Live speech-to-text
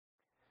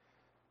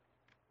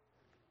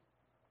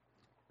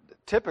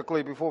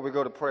Typically, before we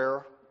go to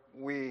prayer,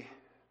 we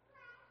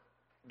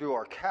do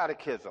our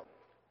catechism.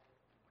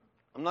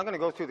 I'm not going to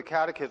go through the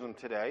catechism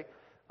today.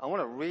 I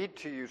want to read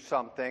to you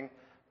something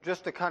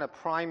just to kind of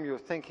prime your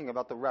thinking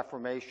about the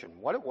Reformation,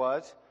 what it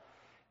was,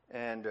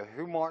 and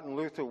who Martin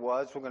Luther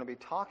was. We're going to be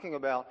talking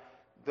about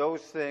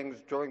those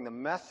things during the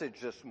message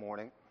this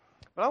morning.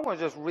 But I want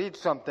to just read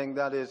something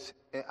that is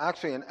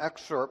actually an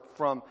excerpt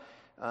from,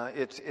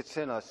 it's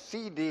in a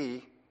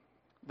CD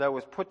that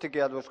was put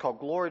together. It's called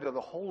Glory to the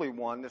Holy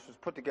One. This was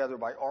put together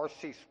by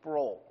R.C.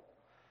 Sproul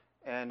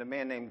and a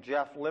man named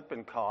Jeff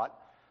Lippincott.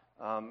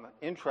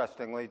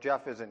 Interestingly,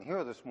 Jeff isn't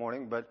here this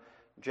morning, but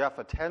Jeff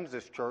attends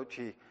this church.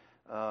 He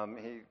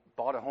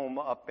bought a home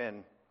up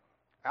in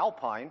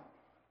Alpine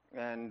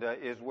and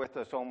is with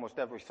us almost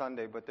every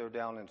Sunday, but they're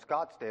down in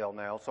Scottsdale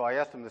now. So I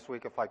asked him this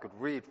week if I could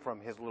read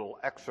from his little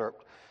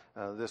excerpt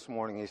this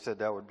morning. He said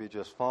that would be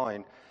just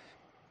fine.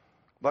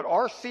 But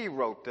R.C.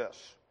 wrote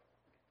this,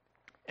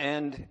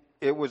 and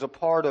it was a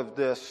part of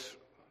this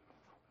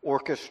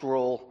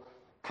orchestral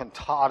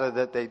cantata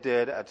that they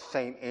did at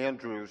St.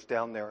 Andrews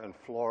down there in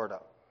Florida.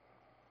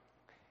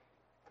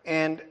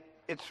 And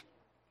it's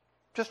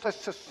just a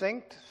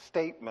succinct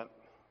statement,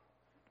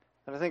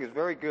 and I think it's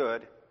very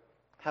good,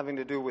 having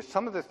to do with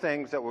some of the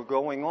things that were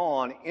going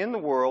on in the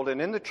world and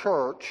in the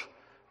church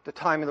at the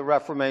time of the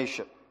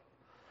Reformation.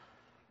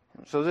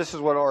 So this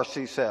is what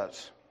R.C.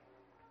 says.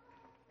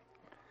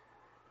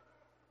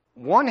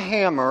 One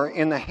hammer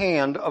in the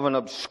hand of an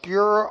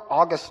obscure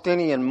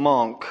Augustinian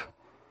monk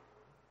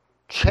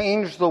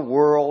changed the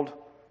world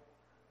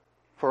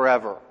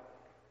forever.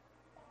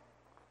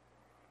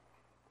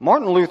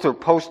 Martin Luther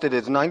posted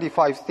his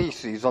 95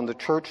 Theses on the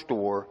church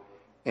door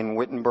in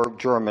Wittenberg,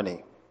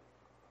 Germany,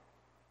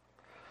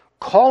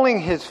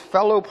 calling his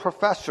fellow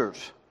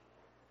professors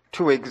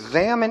to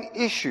examine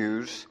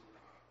issues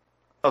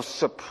of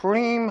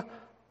supreme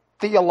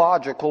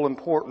theological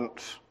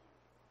importance.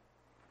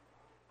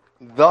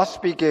 Thus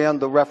began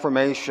the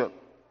Reformation,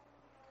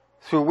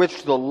 through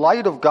which the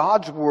light of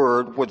God's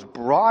Word was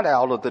brought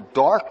out of the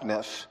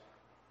darkness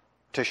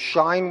to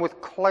shine with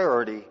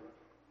clarity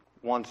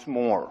once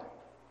more.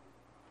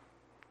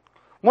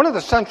 One of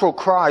the central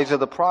cries of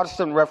the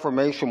Protestant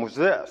Reformation was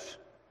this: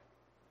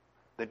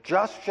 the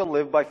just shall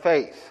live by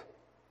faith.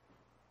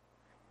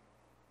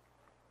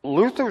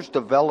 Luther's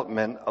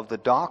development of the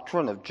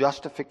doctrine of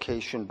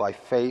justification by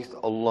faith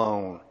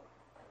alone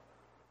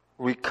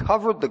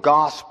recovered the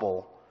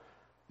gospel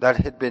that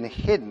had been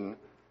hidden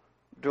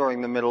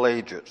during the Middle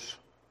Ages.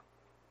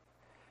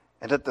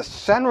 And at the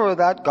center of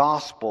that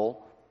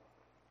gospel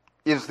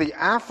is the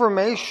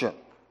affirmation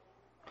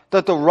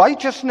that the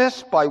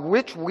righteousness by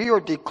which we are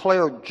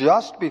declared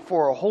just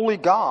before a holy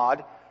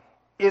God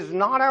is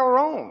not our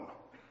own.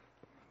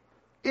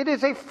 It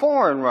is a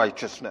foreign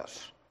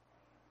righteousness,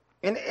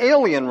 an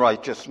alien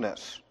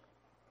righteousness,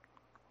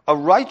 a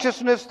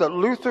righteousness that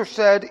Luther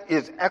said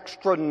is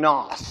extra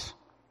nos,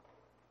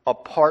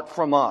 apart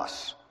from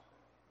us.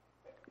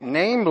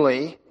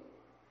 Namely,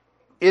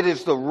 it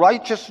is the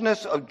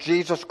righteousness of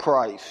Jesus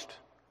Christ.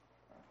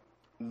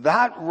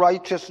 That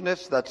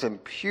righteousness that's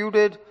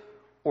imputed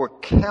or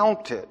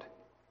counted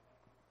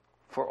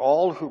for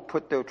all who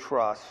put their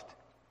trust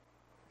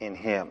in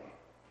Him.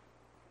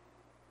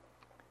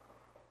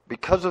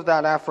 Because of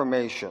that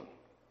affirmation,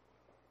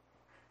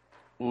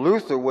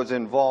 Luther was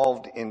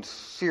involved in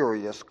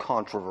serious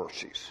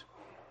controversies.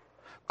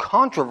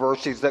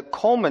 Controversies that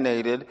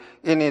culminated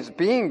in his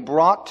being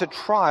brought to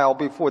trial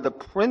before the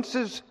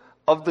princes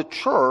of the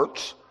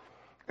church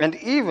and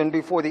even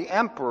before the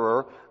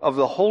emperor of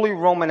the Holy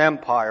Roman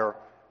Empire,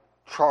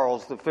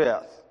 Charles V.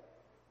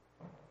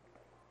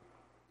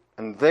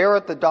 And there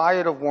at the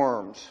Diet of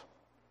Worms,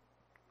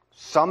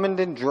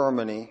 summoned in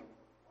Germany,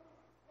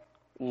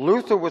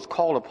 Luther was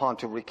called upon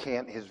to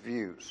recant his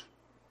views.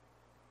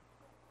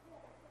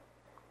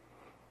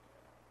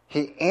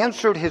 He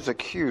answered his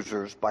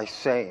accusers by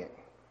saying,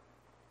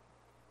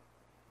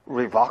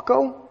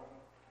 "Revoco?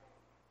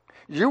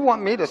 You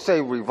want me to say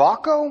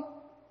revoco?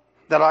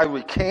 That I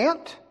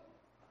recant?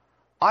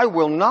 I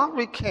will not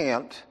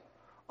recant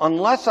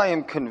unless I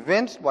am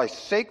convinced by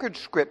sacred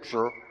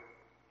scripture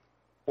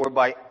or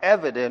by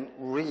evident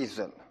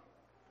reason.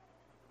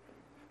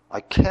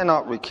 I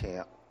cannot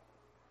recant,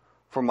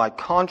 for my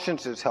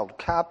conscience is held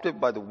captive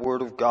by the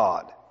word of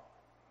God.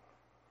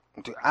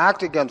 And to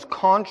act against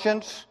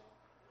conscience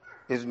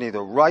is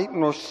neither right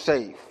nor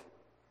safe.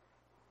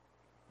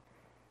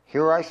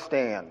 Here I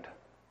stand.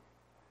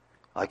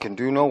 I can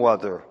do no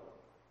other.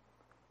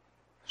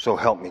 So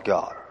help me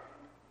God."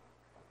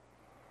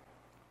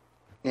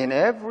 In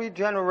every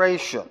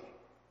generation,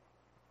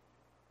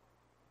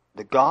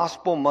 the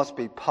gospel must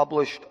be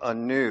published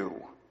anew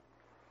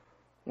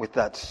with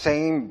that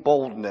same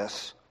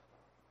boldness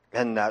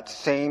and that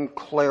same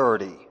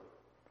clarity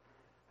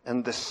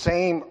and the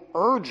same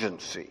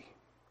urgency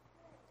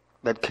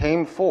that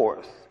came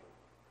forth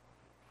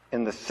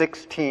in the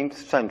 16th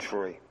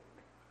century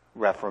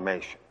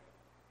Reformation.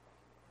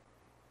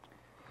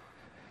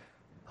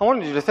 I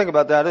wanted you to think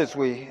about that as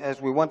we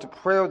went to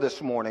prayer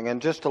this morning,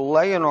 and just to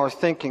lay in our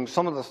thinking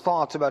some of the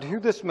thoughts about who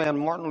this man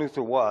Martin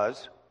Luther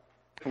was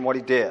and what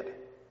he did.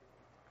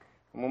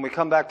 And when we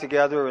come back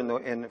together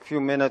in a few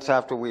minutes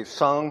after we've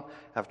sung,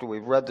 after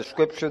we've read the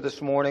scripture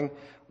this morning,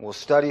 we'll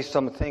study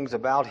some things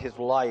about his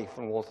life,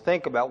 and we'll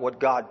think about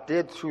what God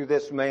did through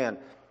this man,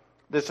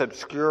 this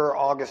obscure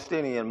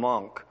Augustinian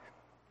monk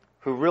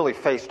who really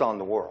faced on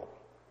the world.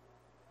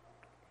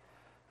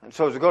 And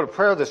so as we go to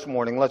prayer this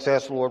morning, let's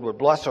ask the Lord would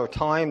bless our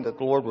time, that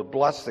the Lord would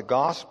bless the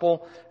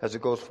gospel as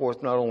it goes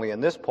forth not only in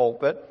this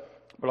pulpit,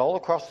 but all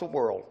across the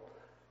world.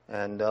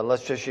 And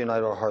let's just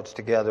unite our hearts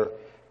together,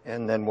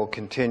 and then we'll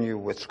continue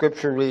with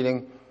scripture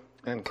reading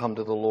and come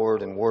to the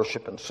Lord in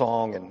worship and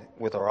song and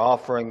with our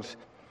offerings,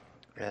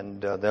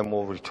 and then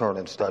we'll return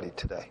and study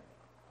today.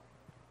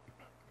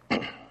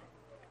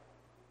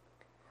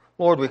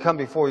 Lord, we come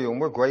before you,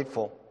 and we're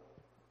grateful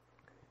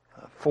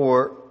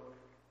for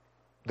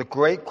the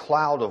great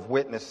cloud of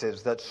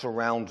witnesses that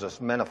surrounds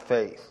us, men of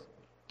faith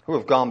who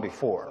have gone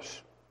before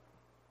us.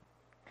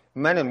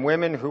 Men and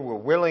women who were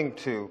willing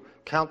to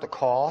count the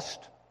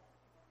cost,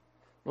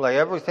 lay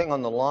everything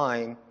on the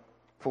line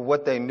for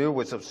what they knew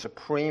was of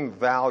supreme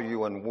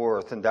value and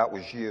worth, and that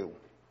was you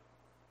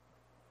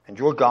and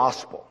your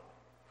gospel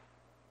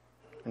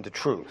and the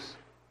truth.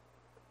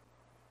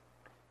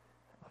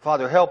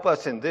 Father, help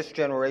us in this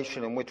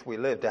generation in which we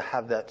live to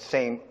have that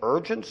same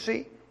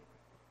urgency,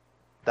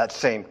 that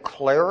same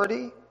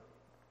clarity,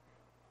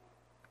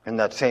 and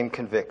that same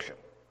conviction.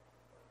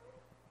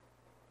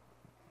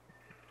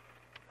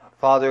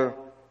 Father,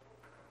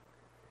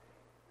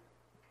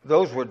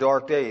 those were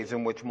dark days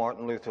in which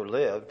Martin Luther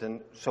lived, and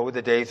so are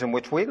the days in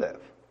which we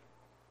live.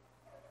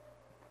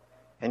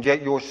 And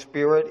yet your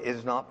spirit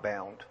is not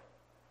bound.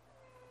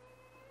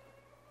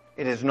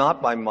 It is not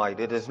by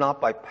might, it is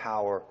not by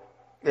power,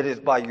 it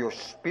is by your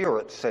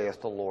Spirit, saith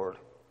the Lord.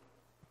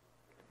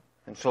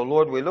 And so,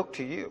 Lord, we look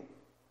to you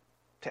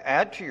to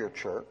add to your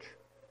church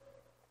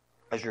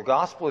as your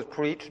gospel is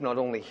preached not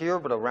only here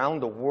but around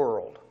the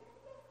world.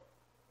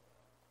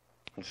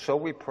 And so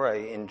we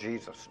pray in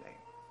Jesus' name.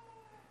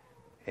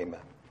 Amen.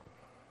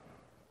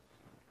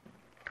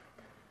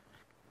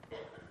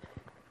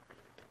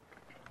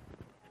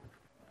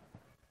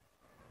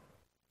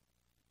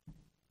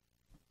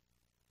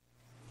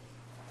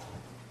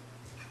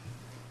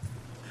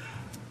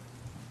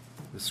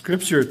 The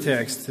scripture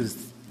text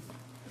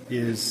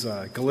is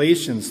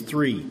Galatians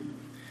 3,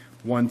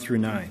 1 through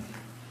 9.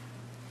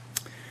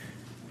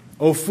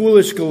 O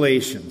foolish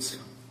Galatians,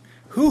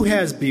 who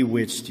has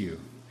bewitched you?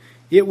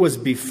 It was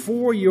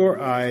before your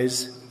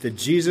eyes that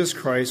Jesus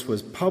Christ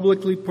was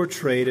publicly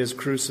portrayed as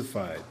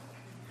crucified.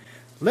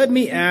 Let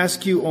me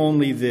ask you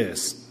only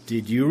this: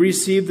 did you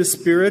receive the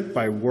Spirit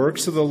by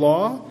works of the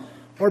law,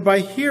 or by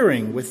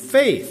hearing with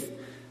faith?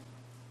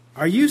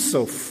 Are you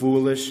so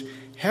foolish?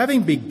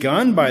 Having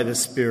begun by the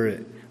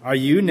Spirit, are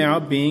you now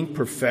being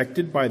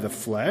perfected by the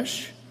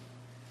flesh?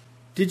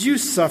 Did you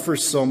suffer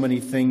so many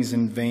things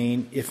in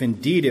vain, if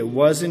indeed it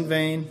was in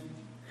vain?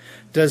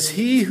 Does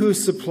he who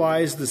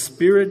supplies the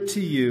Spirit to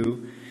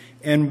you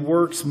and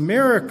works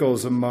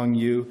miracles among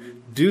you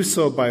do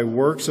so by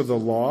works of the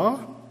law,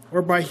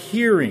 or by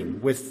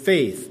hearing with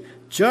faith,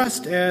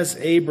 just as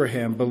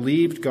Abraham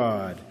believed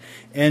God,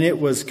 and it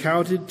was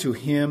counted to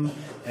him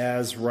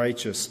as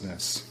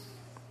righteousness?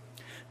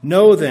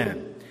 Know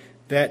then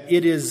that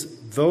it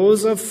is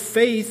those of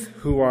faith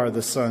who are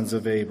the sons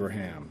of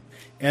Abraham.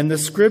 And the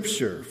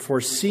scripture,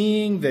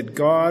 foreseeing that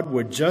God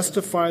would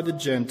justify the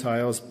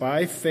Gentiles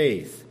by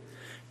faith,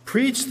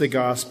 preached the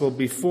gospel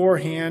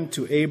beforehand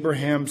to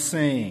Abraham,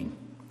 saying,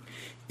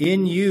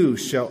 in you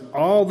shall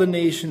all the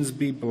nations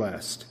be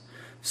blessed.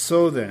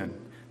 So then,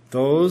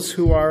 those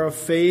who are of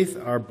faith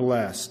are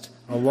blessed,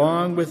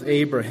 along with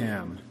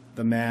Abraham,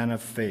 the man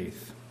of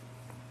faith.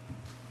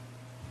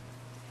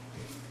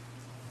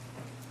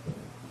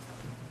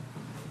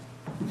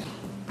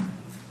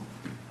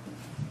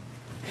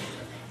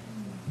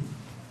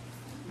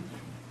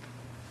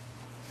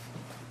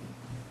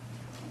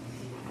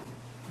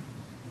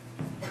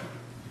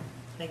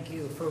 Thank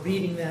you for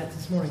reading that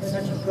this morning.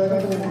 Such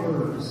incredible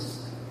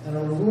words that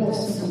our world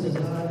simply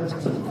does not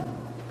understand.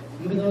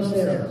 Even those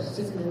that are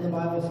sitting in the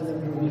Bible for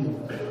them to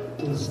read,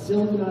 they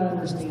still do not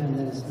understand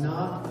that it's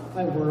not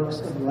by works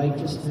of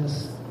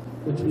righteousness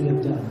which we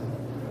have done,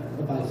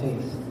 but by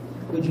faith.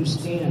 Would you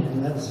stand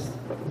and let's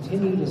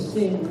continue to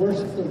sing,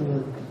 worship the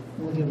Lord, and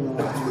we'll give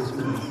our offering this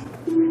morning.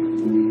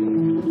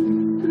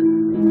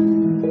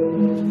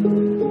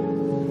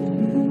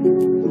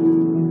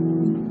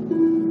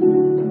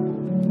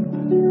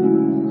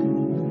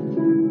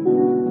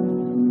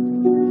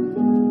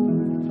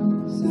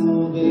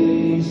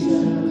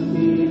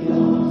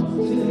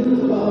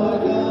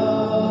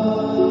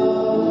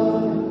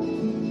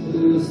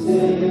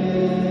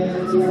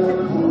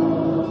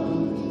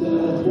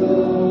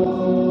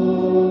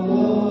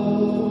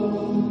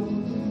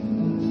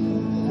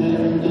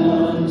 And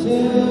unto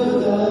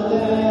the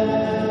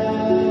Lamb.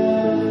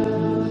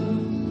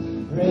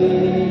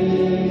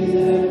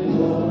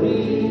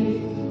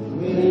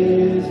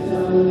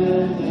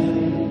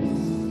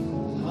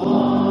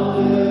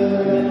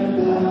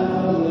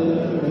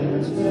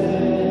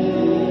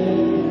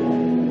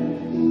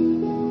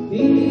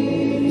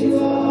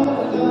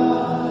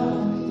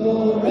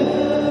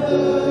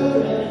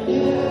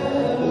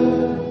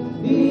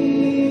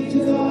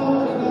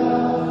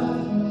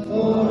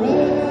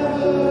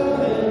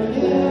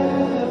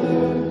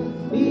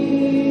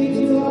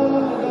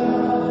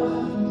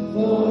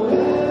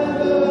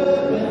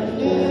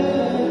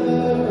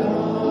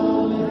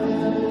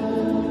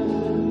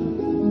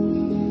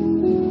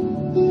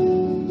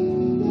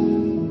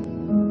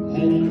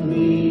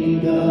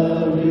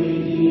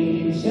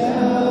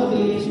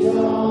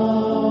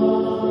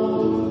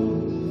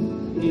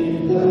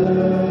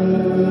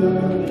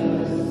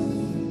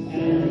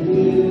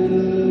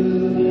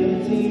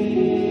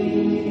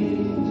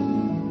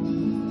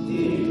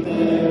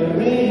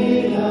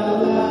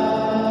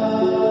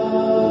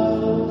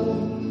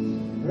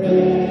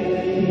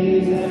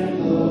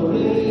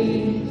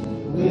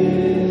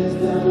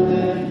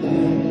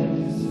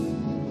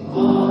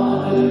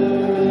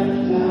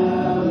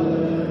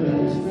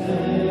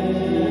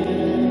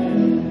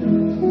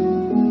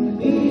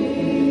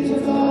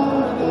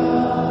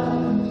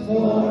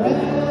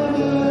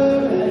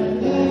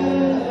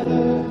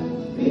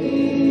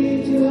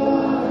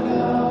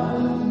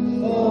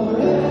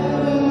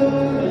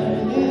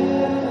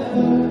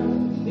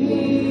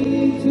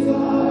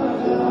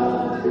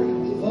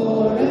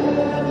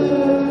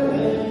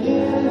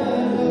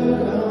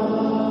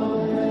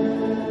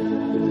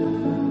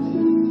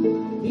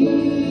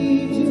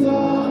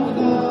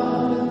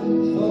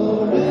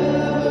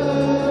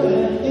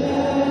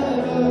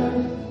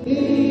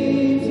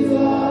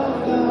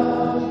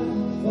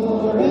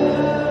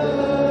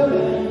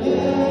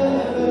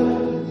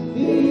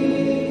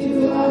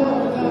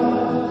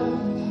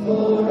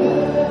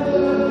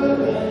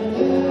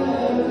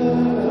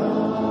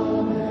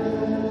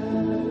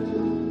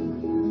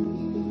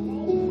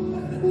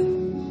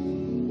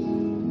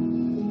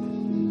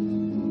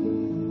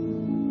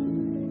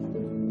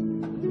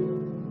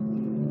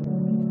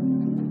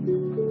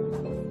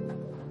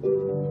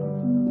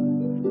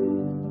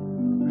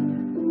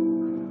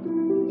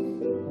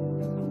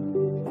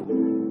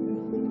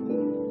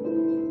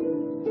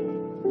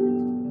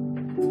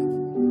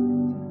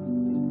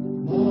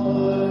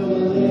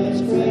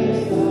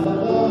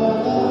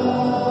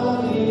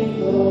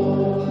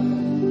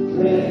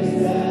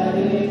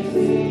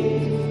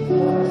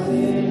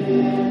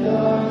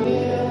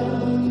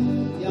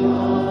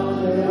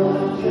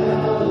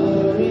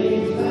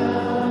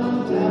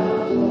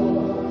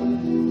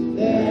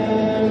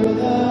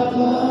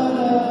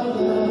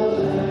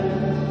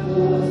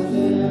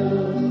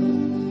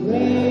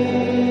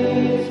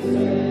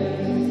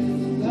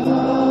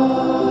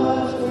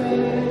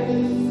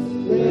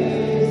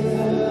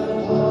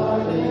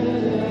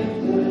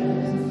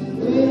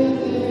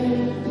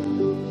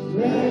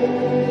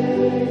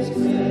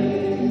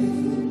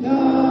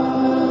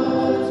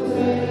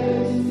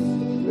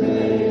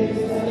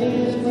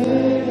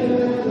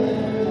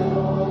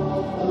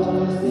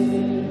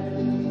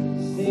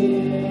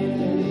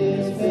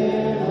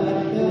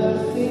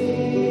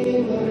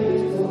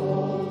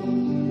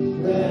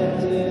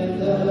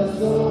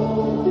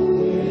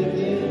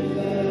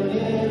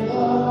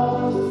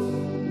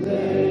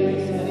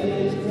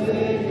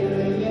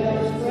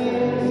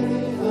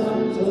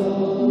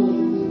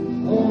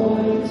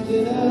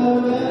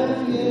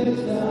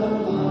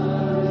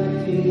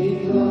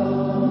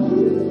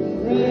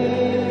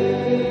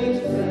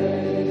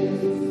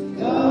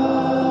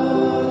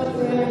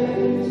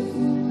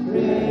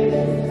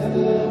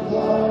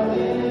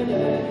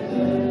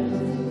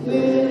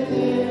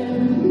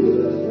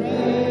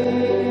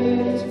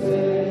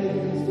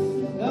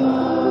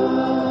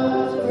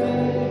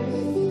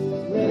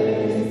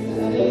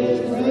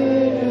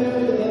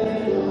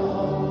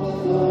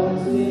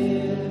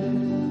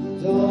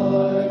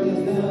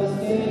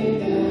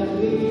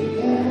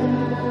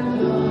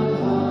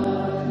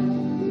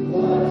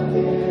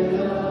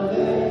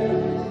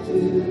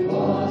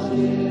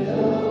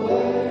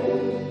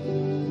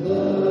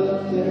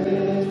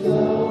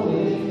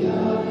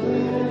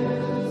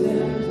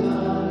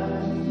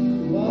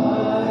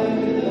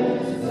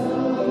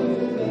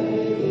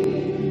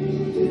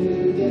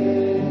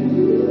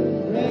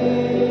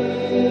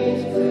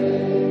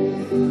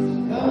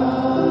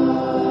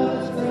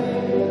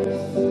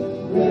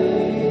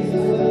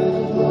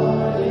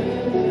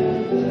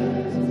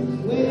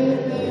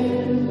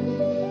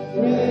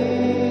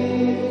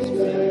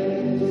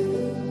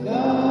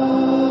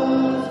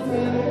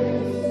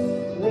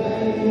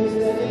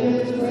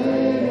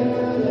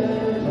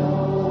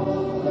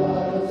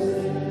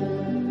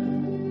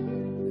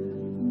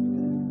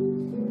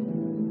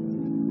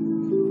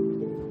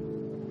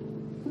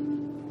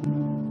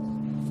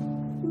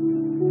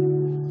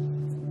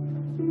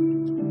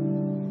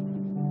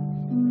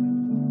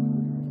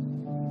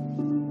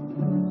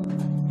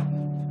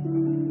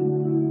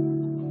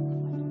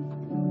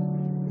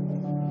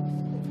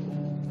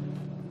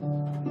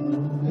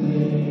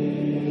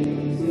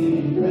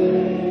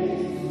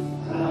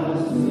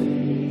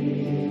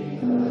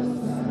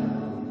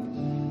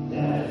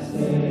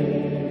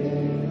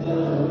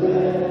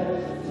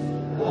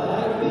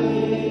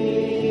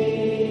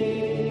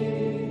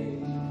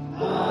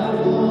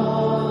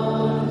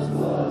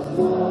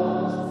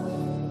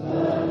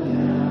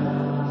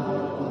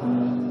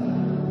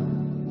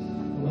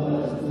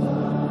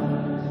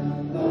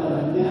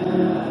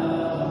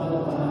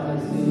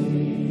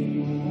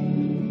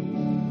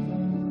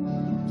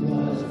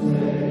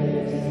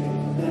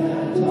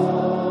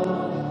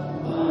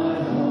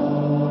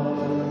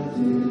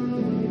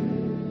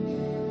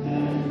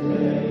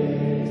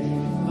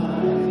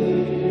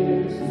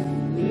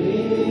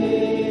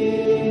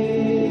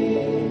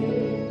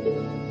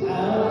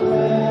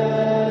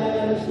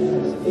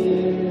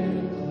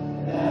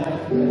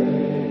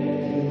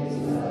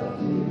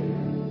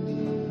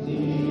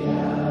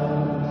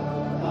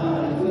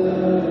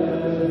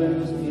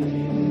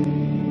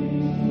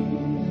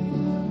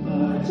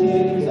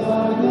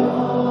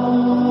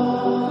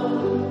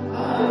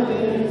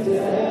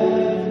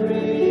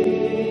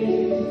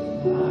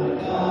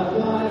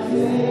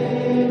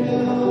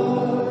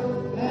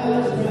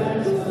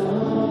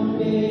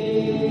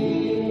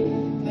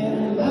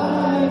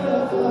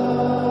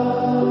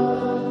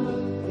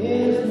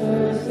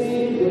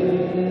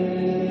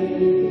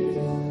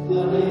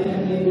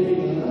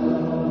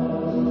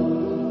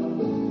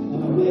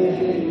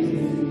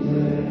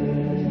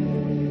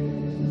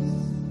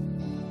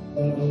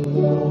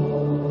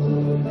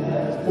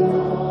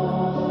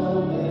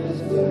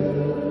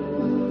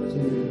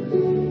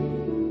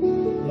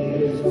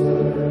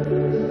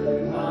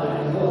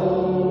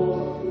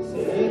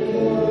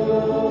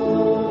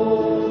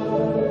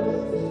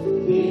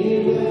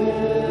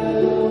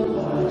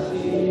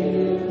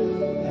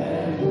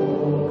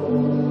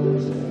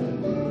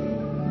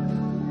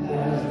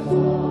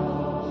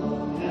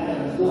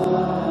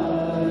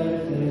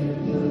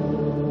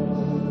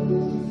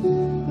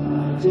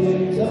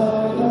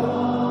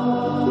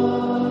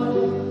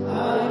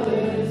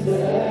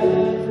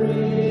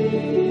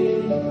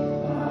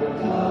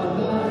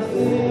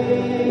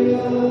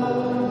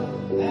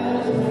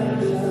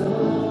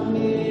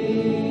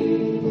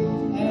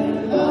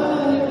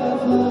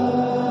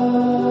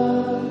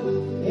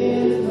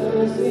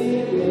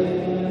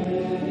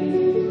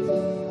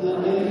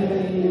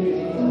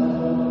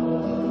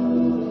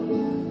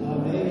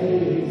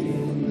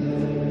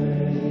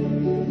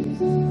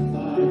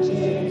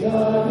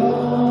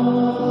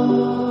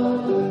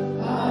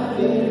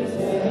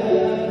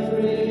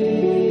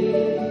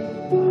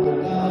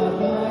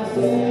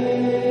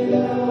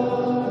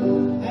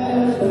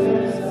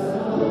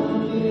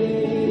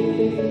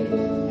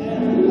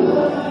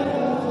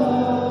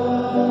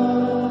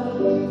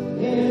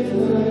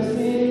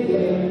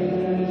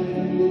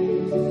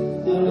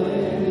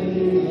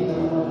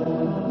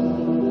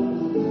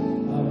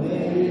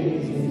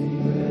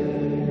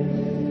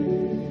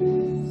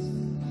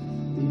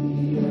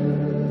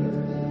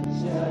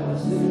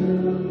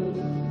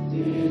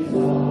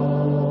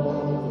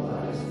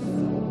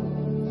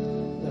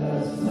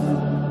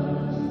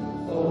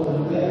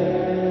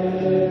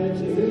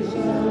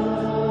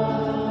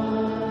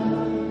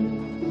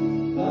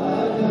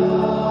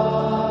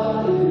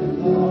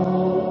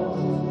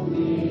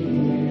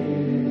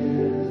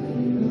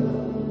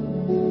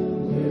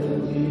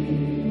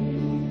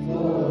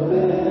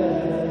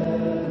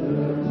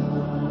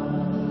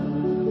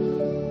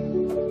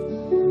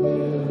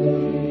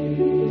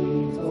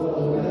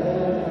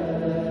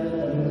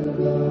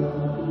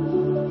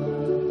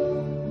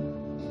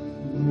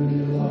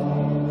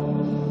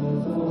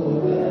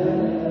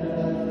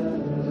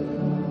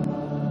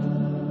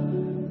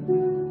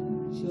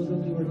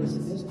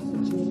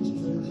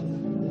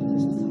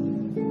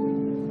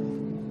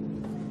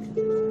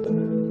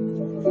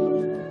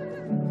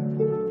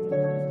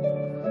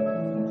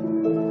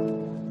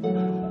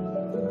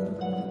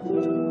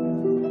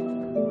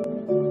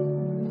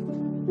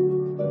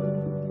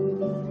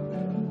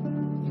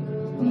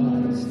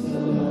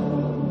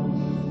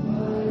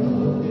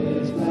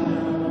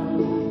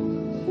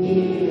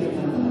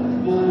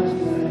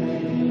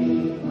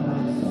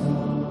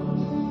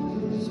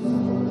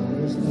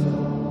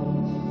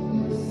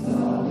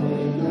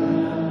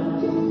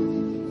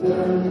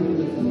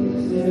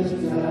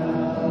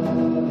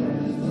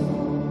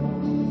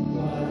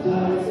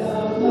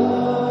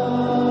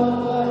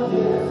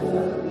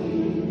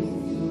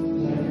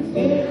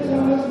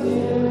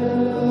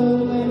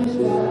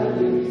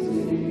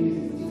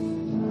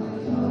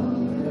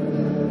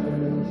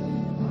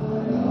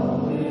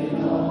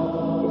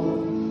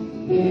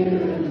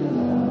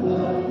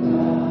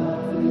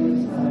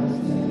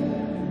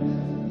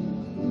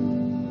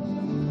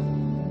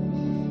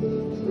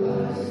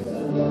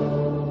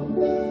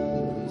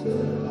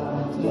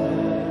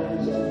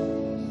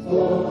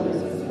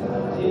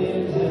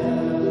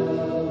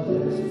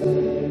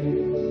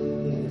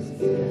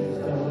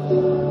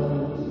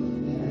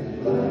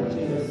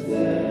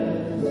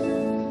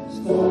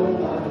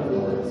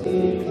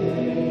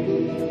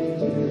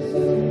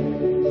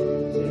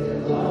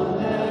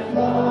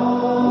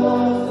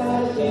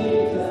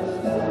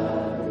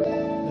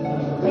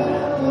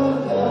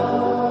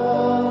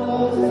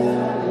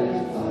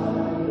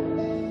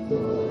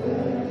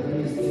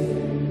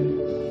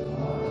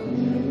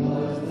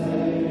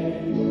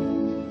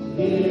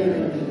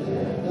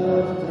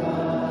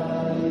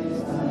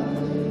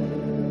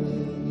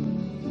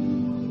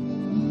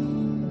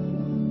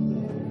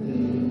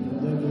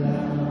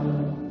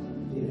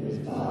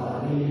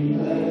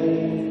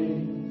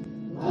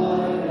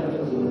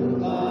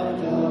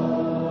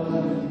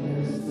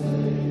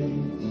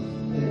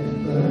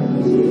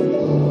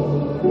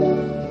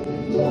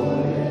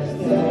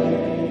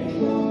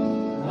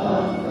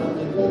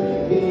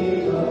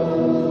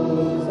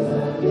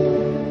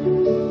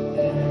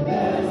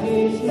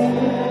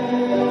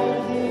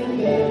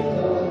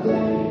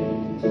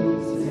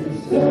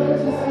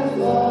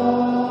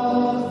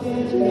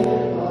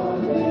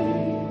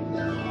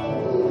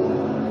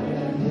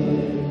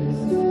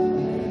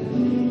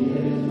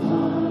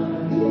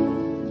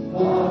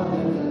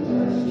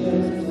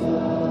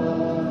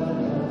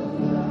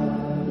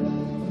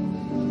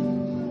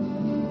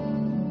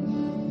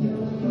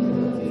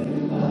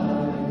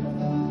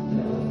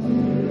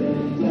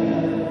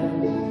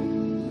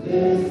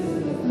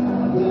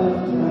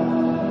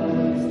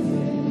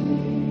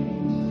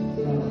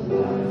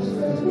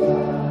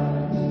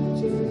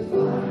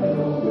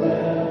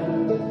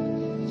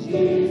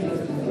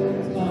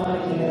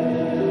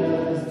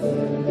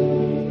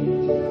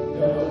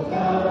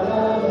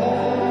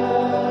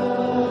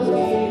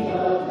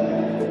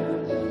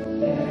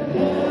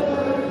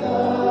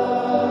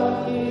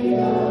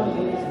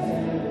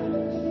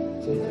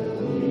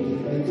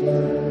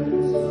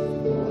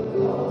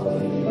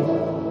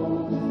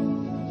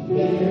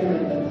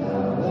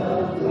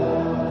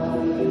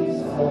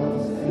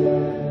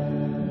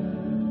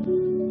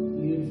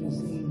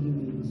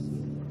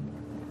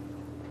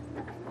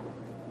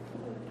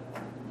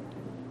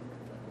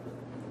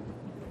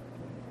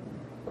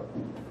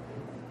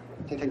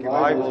 Take your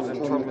Bibles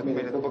and turn with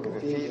me to the book of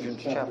Ephesians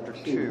chapter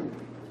 2.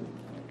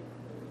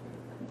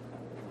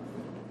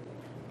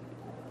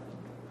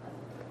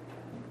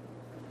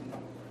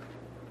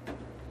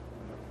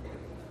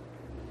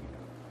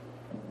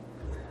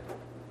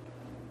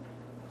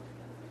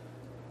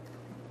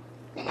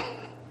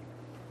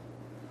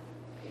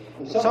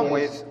 In some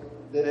ways,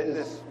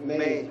 this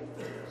may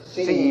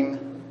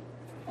seem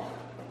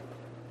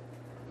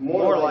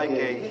more like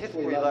a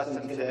history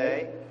lesson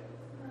today,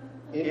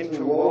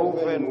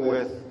 interwoven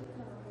with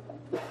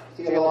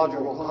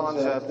theological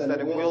concepts, than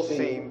it will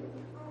seem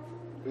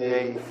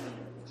a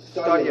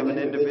study of an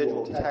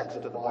individual text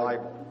of the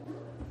Bible.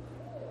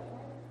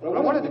 But I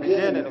wanted to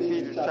begin in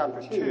Ephesians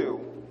chapter 2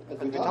 as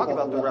we talk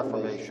about the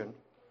Reformation,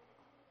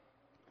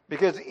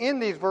 because in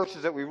these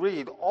verses that we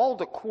read, all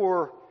the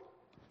core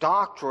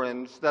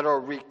doctrines that are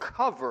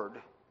recovered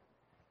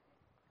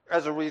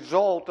as a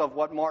result of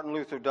what Martin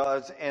Luther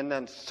does and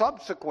then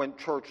subsequent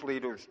church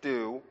leaders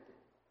do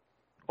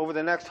over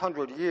the next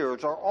 100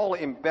 years are all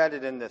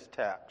embedded in this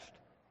text.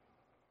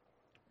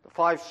 The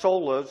 5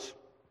 solas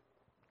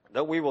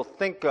that we will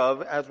think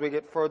of as we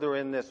get further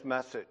in this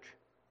message.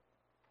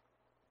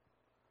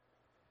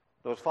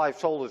 Those 5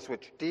 solas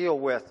which deal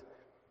with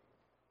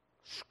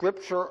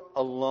Scripture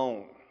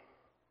alone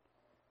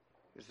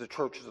is the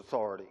church's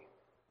authority.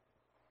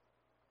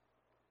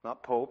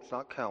 Not popes,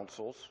 not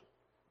councils,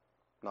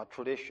 not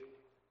tradition.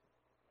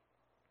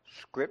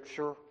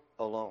 Scripture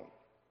alone.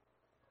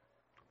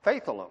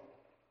 Faith alone.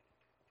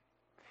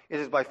 It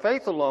is by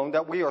faith alone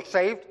that we are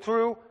saved,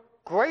 through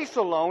grace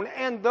alone,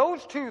 and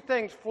those two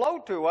things flow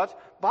to us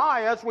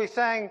by, as we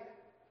sang,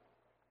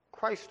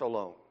 Christ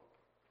alone.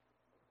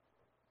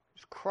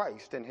 It's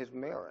Christ and his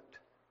merit.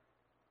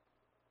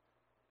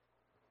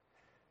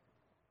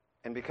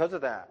 And because of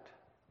that,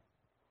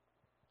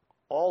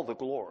 all the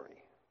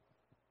glory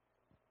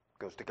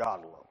goes to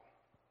God alone.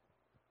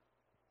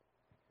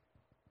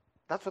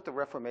 That's what the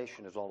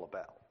Reformation is all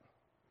about.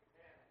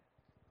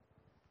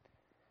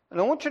 And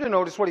I want you to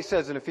notice what he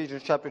says in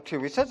Ephesians chapter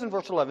 2. He says in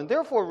verse 11,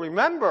 therefore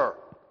remember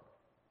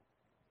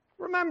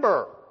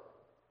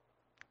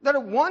that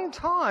at one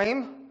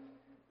time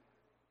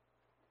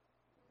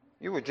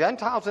you were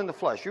Gentiles in the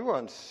flesh. You were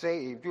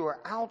unsaved. You were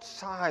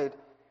outside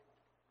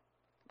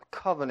the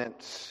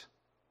covenants.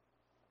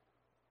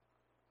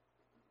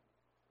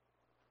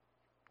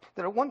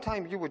 That at one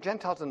time you were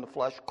Gentiles in the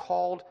flesh,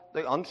 called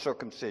the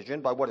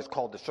uncircumcision by what is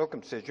called the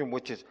circumcision,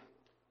 which is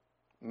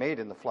made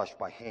in the flesh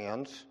by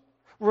hands.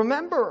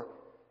 Remember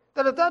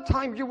that at that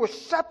time you were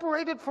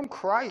separated from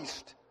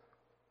Christ.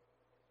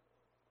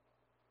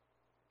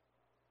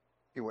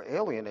 You were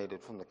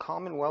alienated from the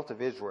commonwealth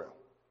of Israel.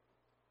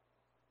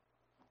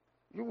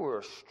 You were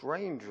a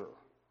stranger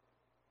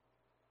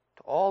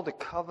to all the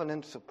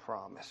covenants of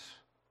promise.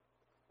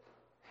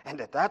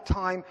 And at that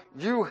time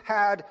you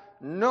had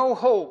no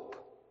hope,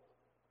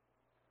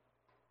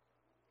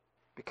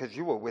 because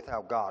you were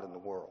without God in the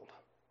world.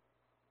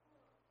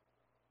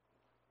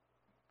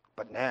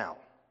 But now,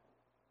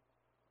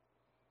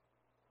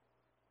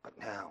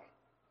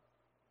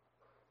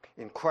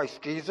 in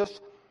Christ Jesus,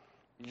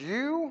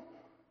 you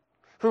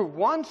who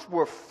once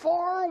were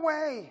far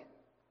away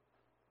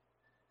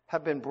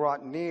have been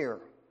brought near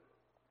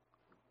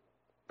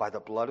by the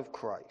blood of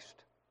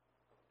Christ.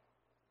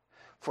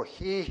 For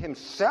he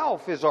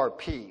himself is our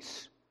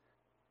peace.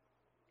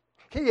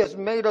 He has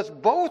made us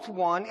both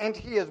one, and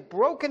he has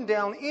broken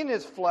down in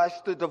his flesh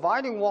the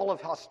dividing wall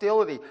of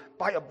hostility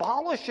by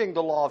abolishing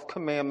the law of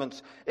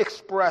commandments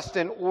expressed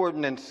in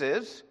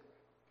ordinances,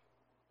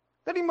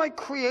 that he might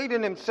create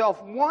in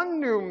himself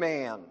one new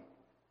man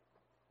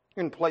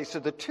in place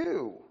of the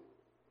two.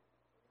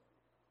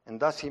 And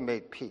thus he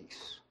made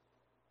peace,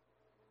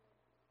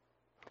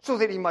 so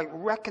that he might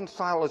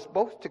reconcile us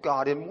both to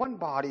God in one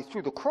body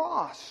through the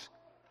cross,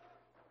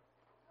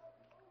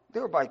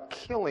 thereby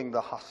killing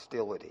the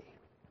hostility.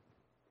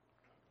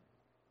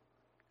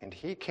 And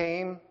he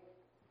came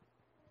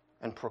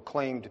and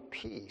proclaimed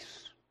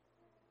peace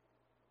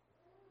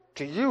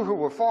to you who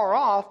were far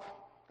off,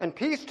 and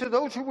peace to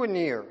those who were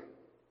near.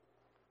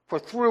 For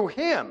through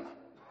him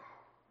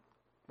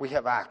we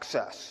have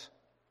access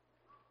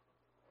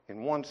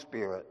in one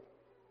Spirit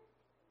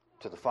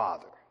to the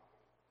Father.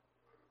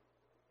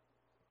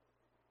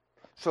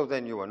 So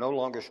then you are no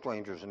longer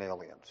strangers and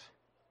aliens.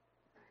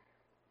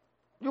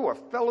 You are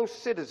fellow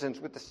citizens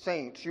with the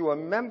saints. You are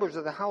members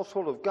of the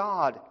household of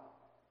God,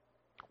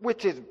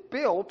 which is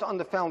built on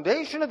the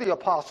foundation of the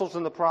apostles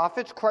and the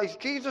prophets. Christ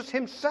Jesus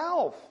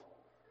himself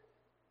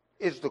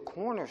is the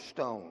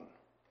cornerstone.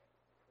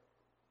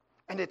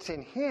 And it's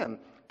in him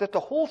that the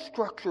whole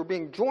structure,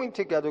 being joined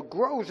together,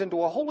 grows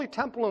into a holy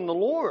temple in the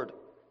Lord.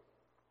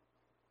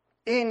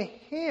 In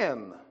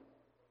him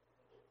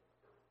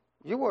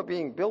you are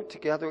being built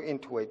together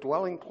into a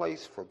dwelling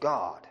place for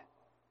God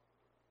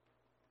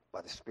by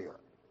the Spirit.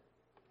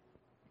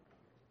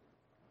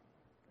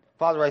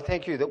 Father, I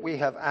thank you that we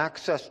have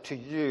access to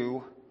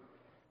you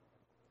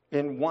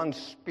in one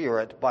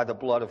Spirit by the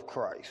blood of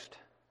Christ.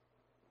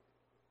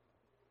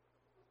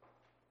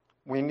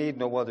 We need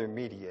no other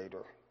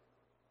mediator.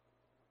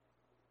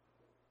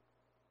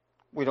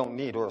 We don't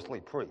need earthly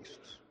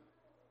priests.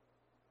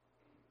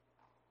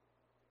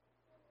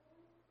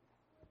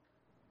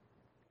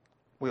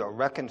 We are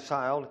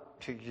reconciled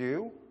to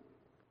you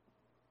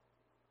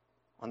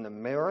on the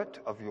merit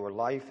of your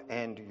life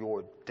and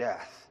your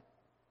death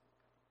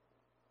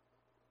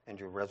and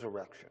your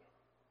resurrection.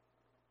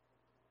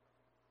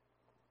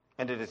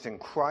 And it is in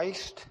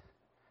Christ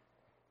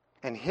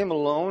and Him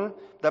alone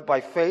that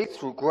by faith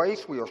through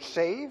grace we are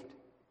saved.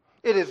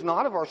 It is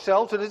not of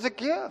ourselves, it is a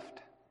gift.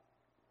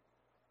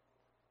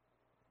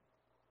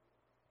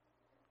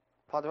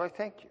 Father, I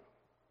thank you.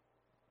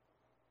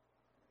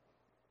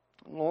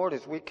 Lord,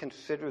 as we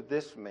consider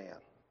this man,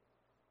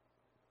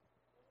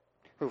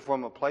 who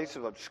from a place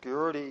of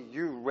obscurity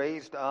you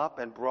raised up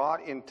and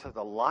brought into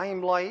the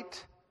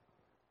limelight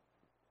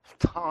of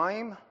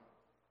time,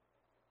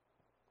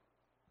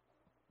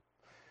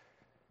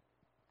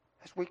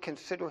 as we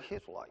consider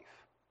his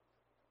life,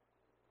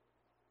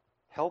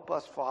 help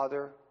us,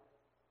 Father,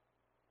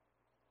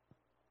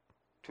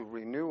 to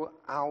renew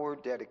our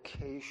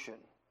dedication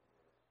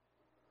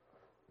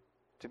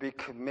to be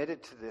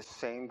committed to this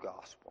same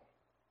gospel,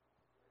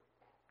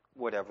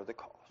 whatever the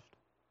cost.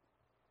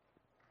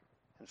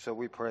 And so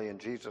we pray in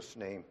Jesus'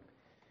 name,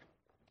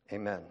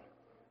 amen.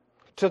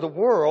 To the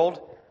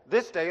world,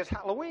 this day is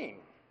Halloween.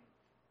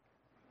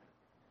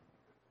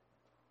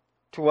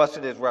 To us,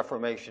 it is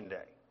Reformation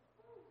Day.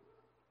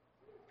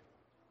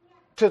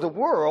 To the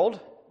world,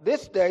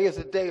 this day is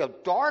a day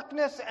of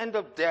darkness and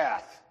of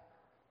death,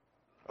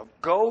 of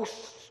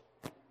ghosts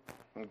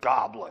and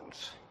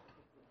goblins.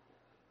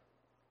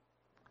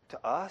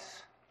 To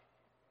us,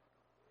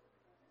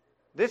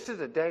 this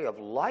is a day of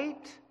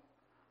light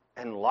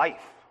and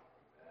life.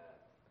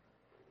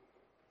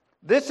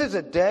 This is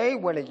a day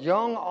when a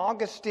young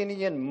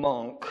Augustinian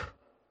monk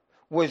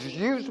was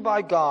used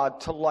by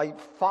God to light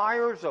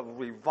fires of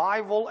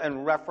revival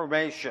and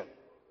reformation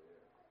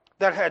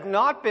that had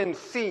not been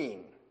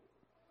seen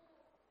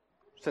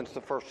since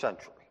the first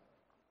century.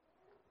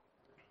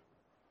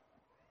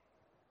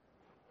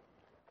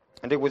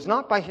 And it was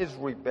not by his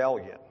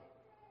rebellion.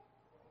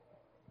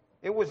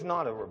 It was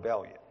not a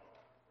rebellion.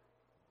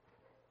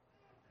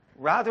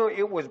 Rather,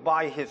 it was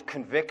by his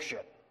conviction.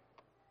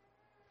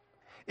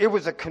 It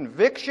was a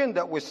conviction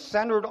that was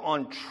centered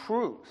on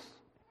truth.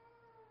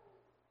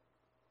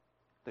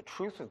 The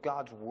truth of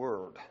God's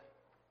Word.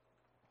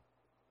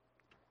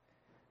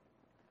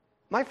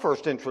 My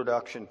first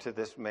introduction to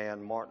this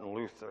man, Martin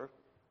Luther,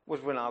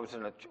 was when I was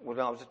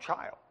a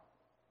child.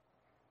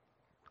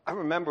 I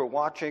remember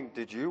watching,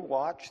 did you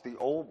watch the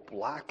old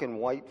black and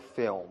white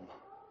film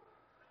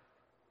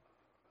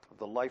of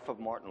the life of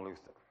Martin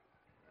Luther?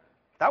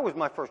 That was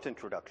my first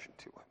introduction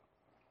to him.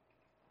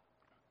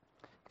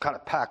 Kind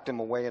of packed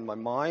him away in my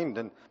mind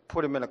and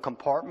put him in a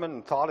compartment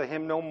and thought of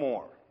him no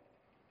more.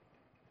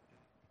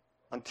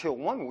 Until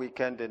one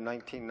weekend in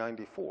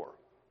 1994.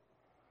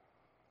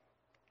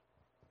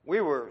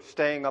 We were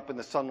staying up in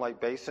the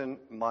Sunlight Basin.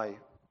 My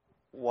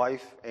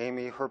wife,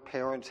 Amy, her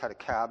parents had a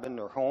cabin,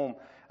 their home,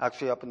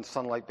 actually up in the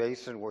Sunlight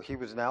Basin where he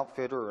was an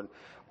outfitter. And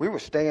we were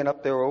staying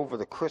up there over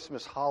the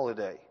Christmas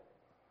holiday.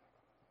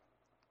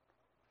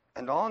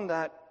 And on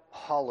that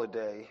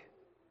holiday,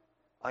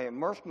 I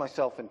immersed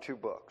myself in two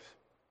books.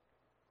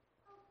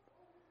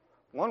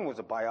 One was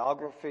a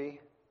biography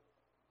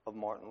of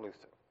Martin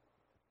Luther.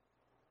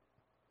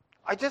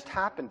 I just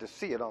happened to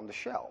see it on the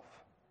shelf.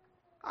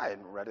 I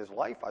hadn't read his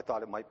life. I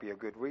thought it might be a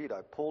good read.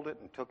 I pulled it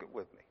and took it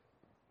with me.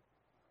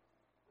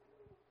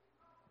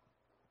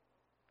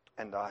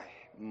 And my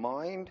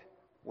mind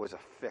was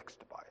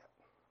affixed by it.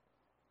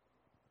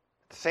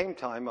 At the same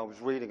time, I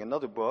was reading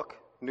another book,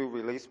 new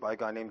release by a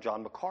guy named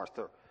John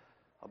MacArthur,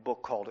 a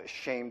book called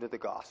Ashamed of the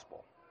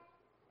Gospel.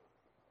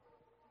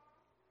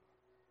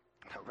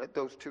 I read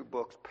those two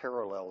books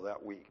parallel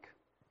that week,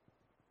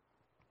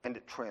 and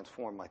it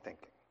transformed my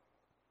thinking.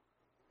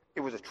 It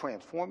was a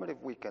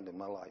transformative weekend in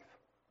my life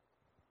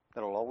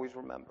that I'll always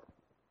remember.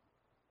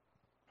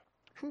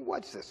 Who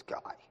was this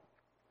guy?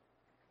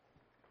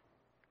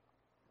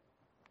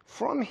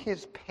 From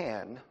his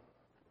pen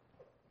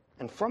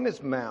and from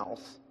his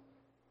mouth,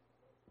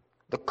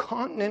 the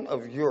continent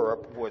of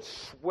Europe was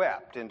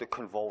swept into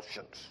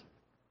convulsions.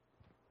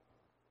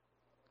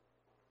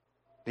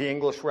 The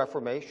English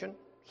Reformation,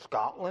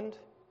 Scotland,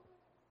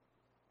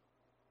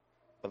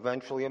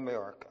 eventually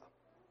America.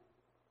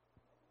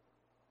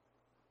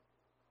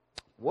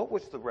 What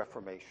was the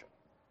Reformation?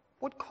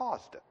 What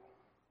caused it?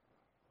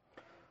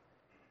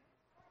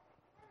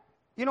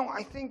 You know,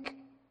 I think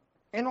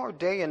in our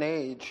day and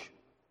age,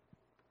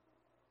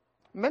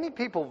 many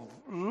people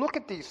look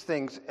at these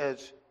things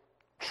as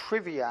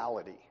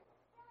triviality.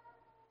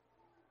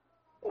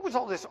 What was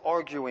all this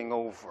arguing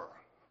over?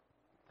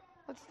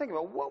 Let's think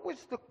about what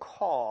was the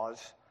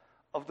cause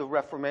of the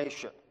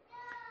Reformation.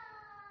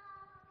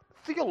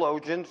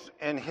 Theologians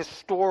and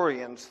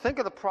historians think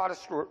of the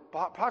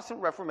Protestant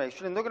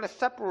Reformation, and they're going to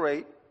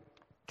separate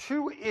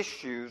two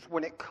issues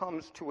when it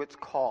comes to its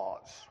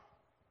cause.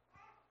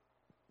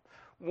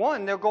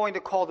 One, they're going to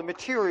call the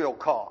material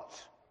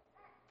cause,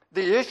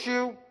 the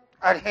issue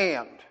at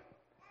hand,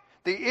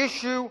 the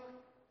issue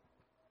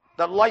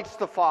that lights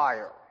the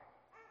fire.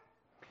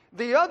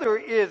 The other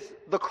is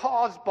the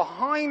cause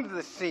behind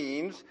the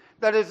scenes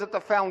that is at the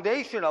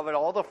foundation of it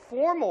all, the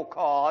formal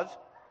cause.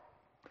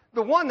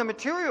 The one, the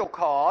material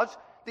cause,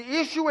 the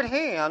issue at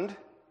hand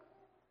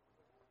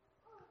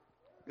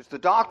is the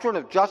doctrine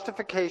of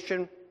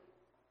justification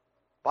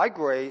by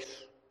grace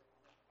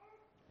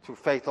through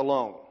faith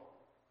alone.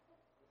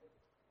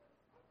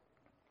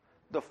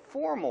 The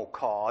formal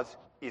cause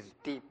is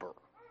deeper.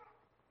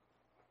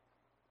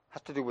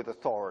 Has to do with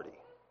authority.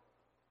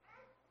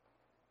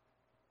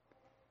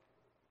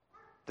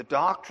 The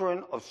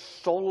doctrine of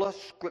sola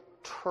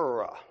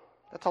scriptura.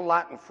 That's a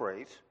Latin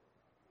phrase.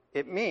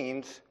 It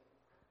means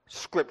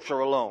Scripture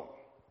alone.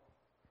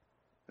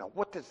 Now,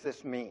 what does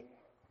this mean?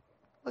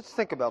 Let's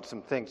think about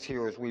some things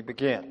here as we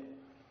begin.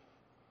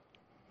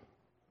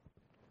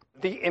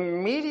 The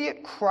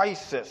immediate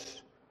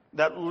crisis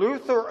that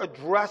Luther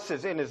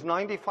addresses in his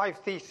 95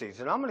 Theses,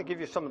 and I'm going to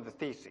give you some of the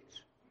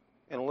theses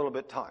in a little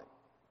bit time.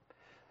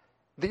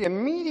 The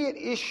immediate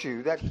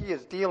issue that he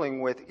is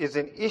dealing with is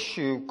an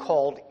issue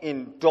called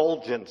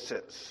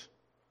indulgences.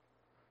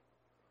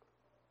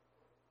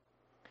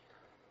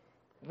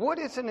 What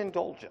is an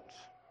indulgence?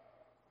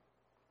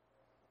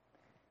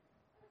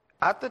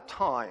 At the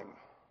time,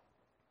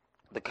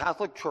 the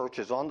Catholic Church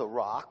is on the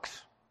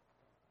rocks.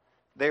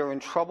 They are in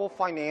trouble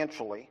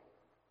financially.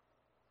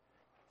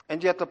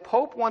 And yet the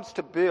Pope wants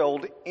to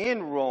build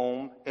in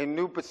Rome a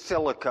new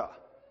basilica.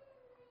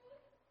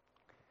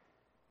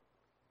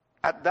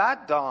 At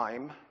that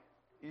time,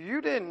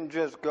 you didn't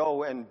just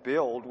go and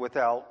build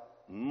without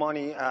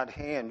money at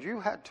hand.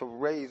 You had to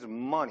raise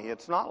money.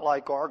 It's not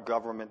like our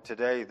government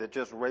today that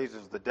just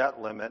raises the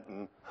debt limit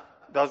and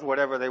does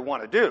whatever they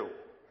want to do.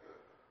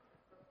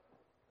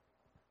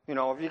 You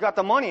know, if you got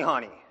the money,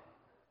 honey.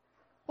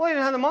 Well, they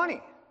didn't have the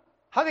money.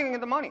 How are they going to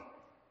get the money?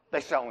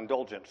 They sell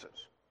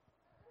indulgences.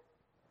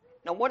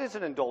 Now, what is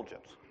an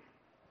indulgence?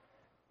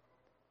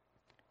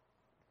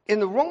 In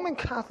the Roman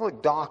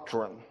Catholic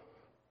doctrine,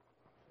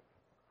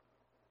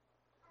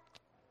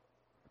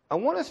 I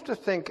want us to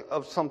think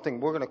of something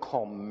we're going to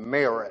call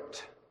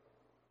merit.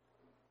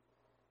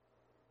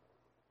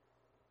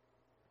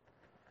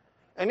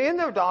 And in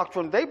their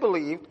doctrine, they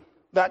believed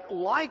that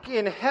like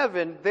in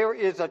heaven, there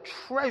is a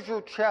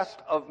treasure chest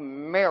of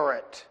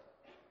merit.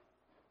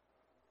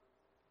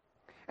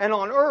 And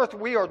on earth,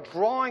 we are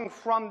drawing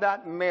from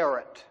that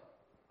merit.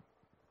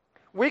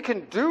 We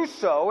can do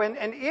so, and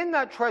in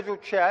that treasure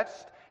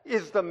chest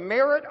is the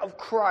merit of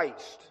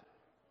Christ.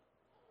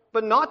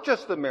 But not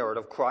just the merit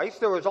of Christ,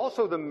 there is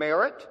also the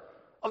merit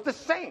of the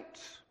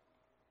saints.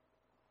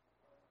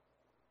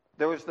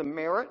 There is the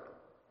merit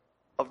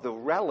of the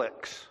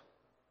relics.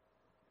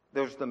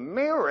 There's the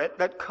merit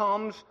that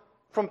comes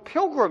from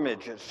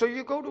pilgrimages. So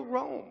you go to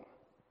Rome.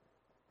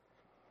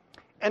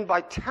 And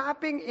by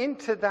tapping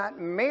into that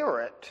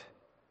merit,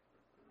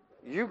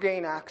 you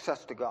gain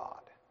access to God.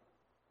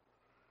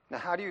 Now,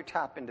 how do you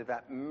tap into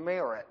that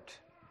merit?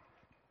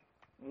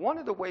 One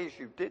of the ways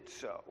you did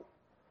so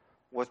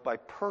was by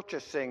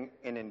purchasing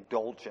an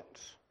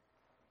indulgence.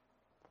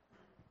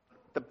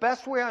 The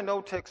best way I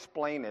know to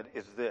explain it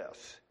is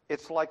this.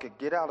 It's like a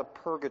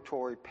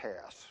get-out-of-purgatory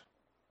pass.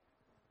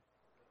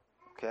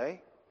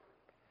 Okay?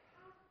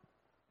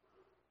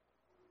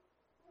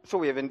 So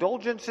we have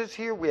indulgences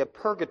here, we have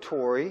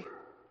purgatory,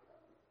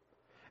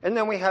 and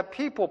then we have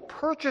people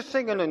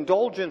purchasing an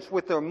indulgence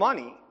with their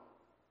money,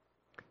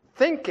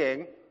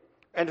 thinking,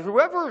 and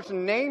whoever's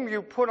name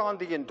you put on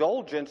the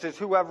indulgence is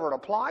whoever it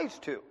applies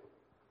to,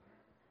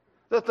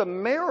 that the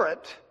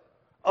merit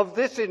of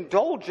this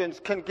indulgence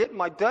can get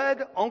my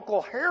dead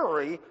Uncle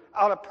Harry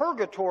out of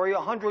purgatory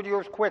 100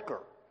 years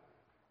quicker.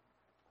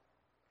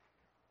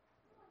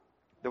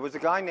 There was a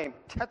guy named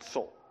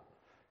Tetzel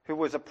who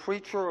was a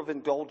preacher of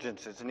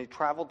indulgences, and he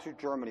traveled through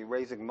Germany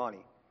raising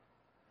money.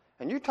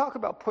 And you talk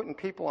about putting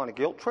people on a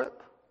guilt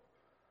trip.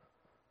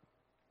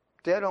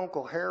 Dead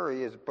Uncle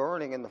Harry is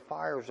burning in the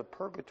fires of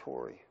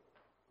purgatory.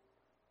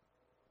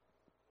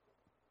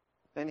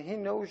 And he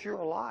knows you're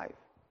alive.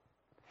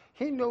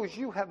 He knows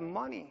you have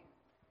money.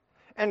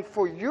 And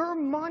for your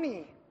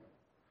money,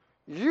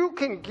 you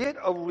can get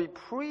a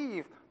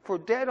reprieve for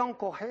dead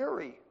Uncle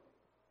Harry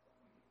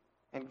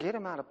and get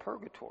him out of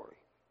purgatory.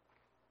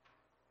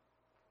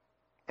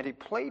 And he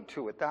played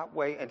to it that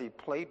way, and he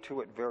played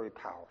to it very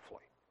powerfully.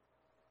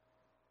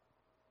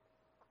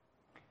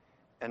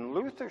 And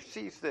Luther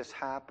sees this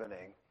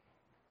happening,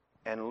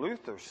 and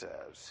Luther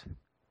says,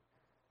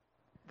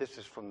 this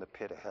is from the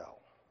pit of hell.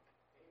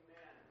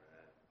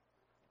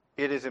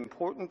 It is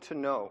important to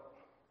note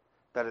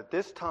that at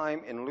this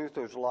time in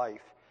Luther's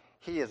life,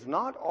 he is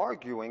not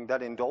arguing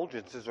that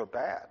indulgences are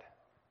bad.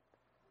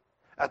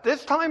 At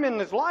this time in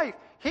his life,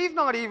 he's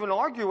not even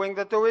arguing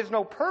that there is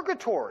no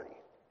purgatory.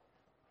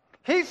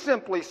 He's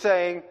simply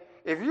saying,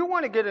 if you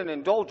want to get an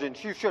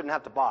indulgence, you shouldn't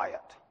have to buy it.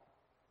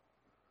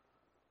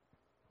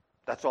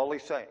 That's all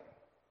he's saying.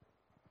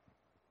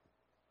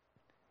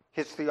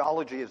 His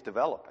theology is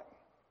developing.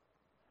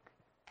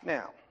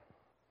 Now,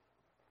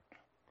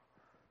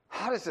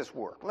 How does this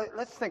work?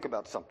 Let's think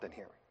about something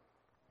here.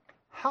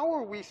 How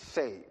are we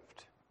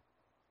saved?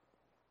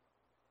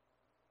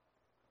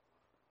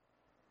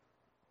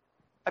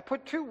 I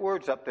put two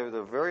words up there that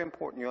are very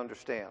important you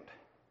understand.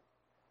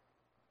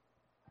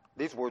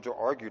 These words are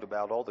argued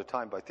about all the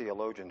time by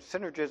theologians: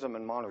 synergism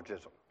and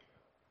monergism.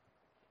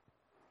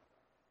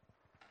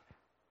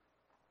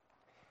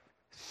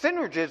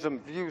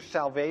 Synergism views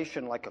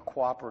salvation like a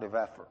cooperative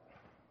effort.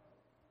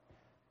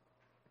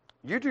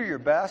 You do your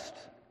best,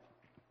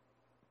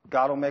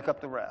 God will make up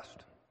the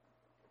rest.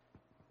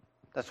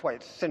 That's why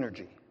it's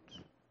synergy. It's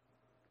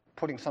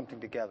putting something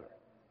together.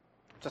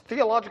 It's a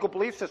theological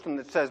belief system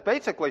that says,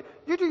 basically,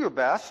 you do your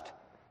best.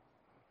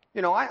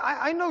 You know,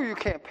 I know you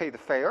can't pay the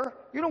fare.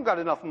 You don't got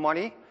enough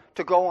money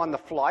to go on the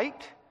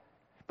flight.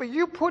 But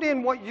you put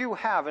in what you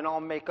have and I'll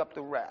make up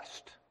the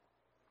rest.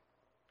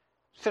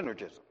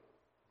 Synergism.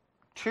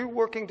 Two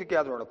working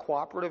together in a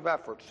cooperative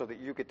effort so that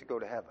you get to go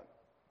to heaven.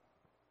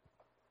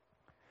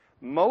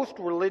 Most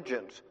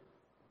religions,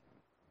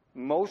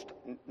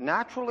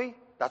 naturally,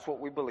 that's what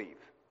we believe.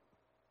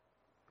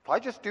 If I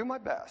just do my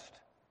best,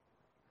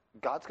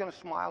 God's going to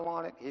smile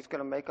on it. He's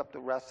going to make up the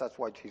rest. That's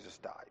why Jesus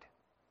died.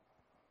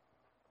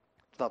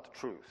 It's not the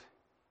truth.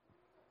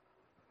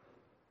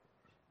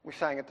 We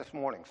sang it this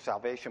morning.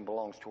 Salvation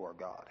belongs to our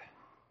God.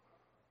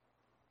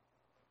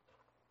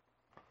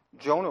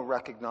 Jonah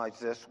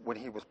recognized this when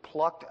he was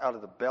plucked out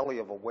of the belly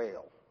of a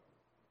whale.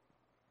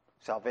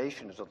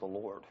 Salvation is of the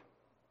Lord.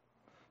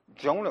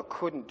 Jonah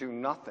couldn't do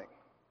nothing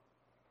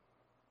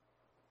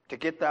to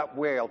get that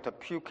whale to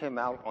puke him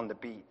out on the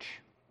beach.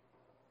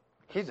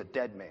 He's a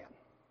dead man.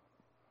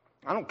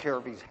 I don't care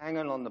if he's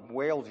hanging on the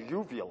whale's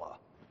uvula.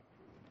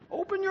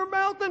 Open your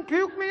mouth and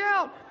puke me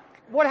out.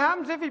 What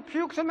happens if he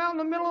pukes him out in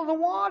the middle of the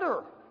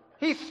water?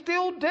 He's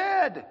still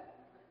dead.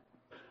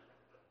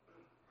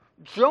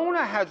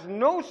 Jonah has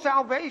no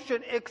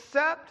salvation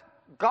except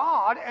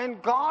God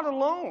and God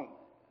alone.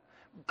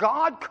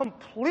 God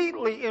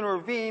completely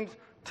intervenes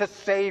to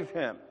save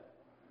him.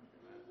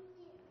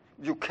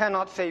 You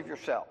cannot save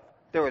yourself.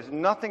 There is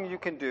nothing you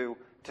can do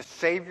to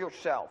save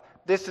yourself.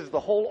 This is the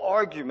whole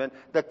argument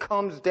that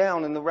comes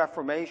down in the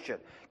Reformation.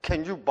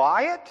 Can you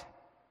buy it?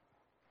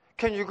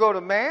 Can you go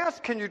to Mass?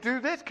 Can you do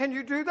this? Can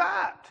you do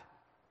that?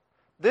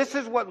 This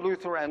is what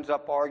Luther ends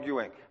up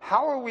arguing.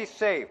 How are we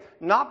saved?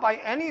 Not by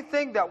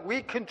anything that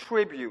we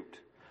contribute.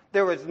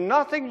 There is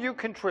nothing you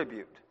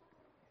contribute.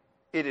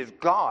 It is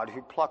God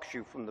who plucks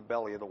you from the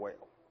belly of the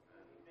whale.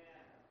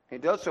 He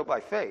does so by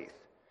faith.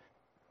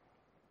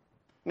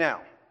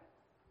 Now,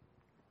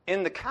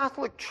 in the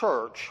Catholic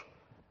Church,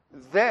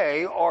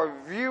 they are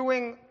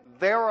viewing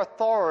their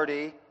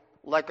authority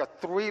like a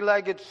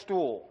three-legged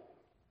stool.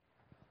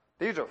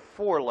 These are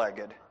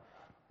four-legged.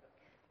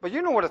 But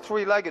you know what a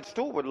three-legged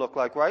stool would look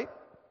like, right?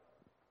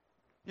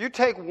 You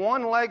take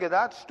one leg of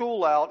that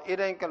stool out, it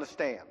ain't going to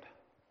stand.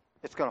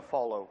 It's going to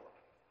fall over.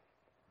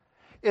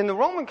 In the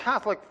Roman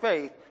Catholic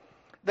faith,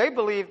 they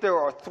believe there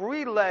are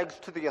three legs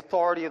to the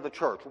authority of the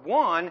church.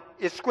 One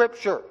is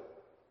Scripture.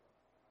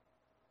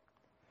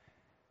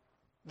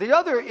 The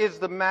other is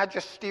the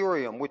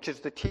magisterium, which is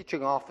the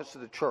teaching office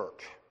of the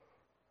church.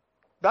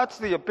 That's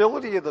the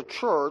ability of the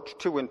church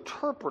to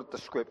interpret the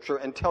Scripture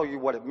and tell you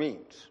what it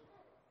means.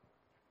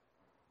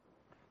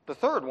 The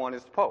third one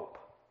is the Pope.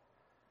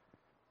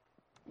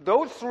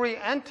 Those three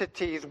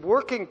entities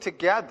working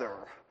together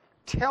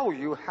tell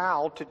you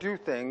how to do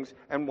things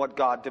and what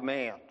God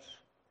demands.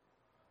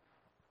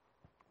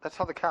 That's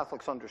how the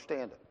Catholics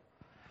understand it.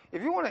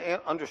 If you want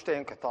to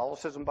understand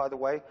Catholicism, by the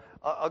way,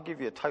 I'll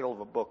give you a title of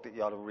a book that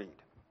you ought to read.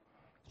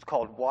 It's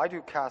called Why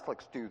Do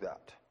Catholics Do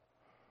That?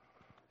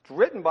 It's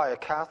written by a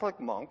Catholic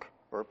monk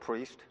or a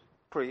priest,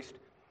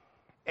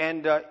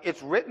 and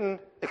it's written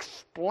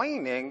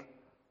explaining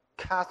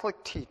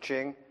Catholic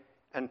teaching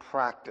and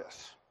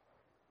practice.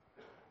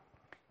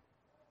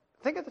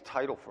 Think of the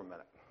title for a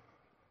minute.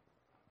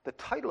 The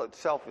title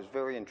itself is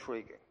very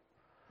intriguing.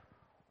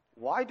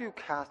 Why do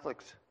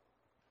Catholics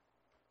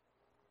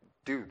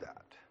do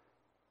that?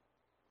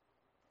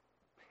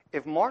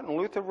 If Martin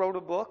Luther wrote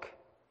a book,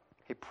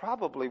 he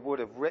probably would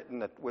have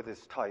written it with his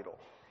title.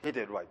 He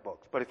did write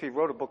books, but if he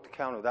wrote a book to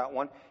counter that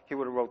one, he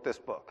would have wrote this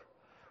book.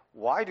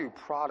 Why do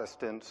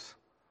Protestants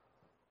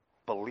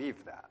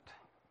believe that?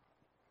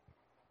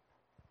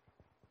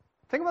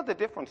 Think about the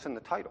difference in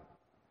the title.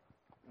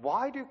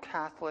 Why do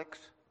Catholics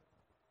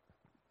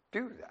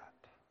do that?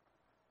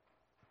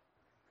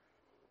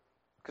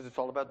 Because it's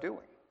all about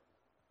doing.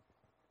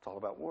 It's all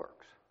about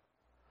works.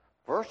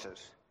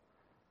 Versus,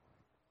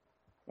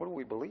 what do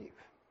we believe?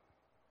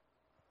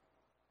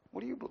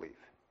 What do you believe?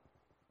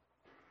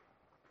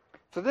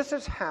 So this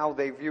is how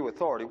they view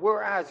authority.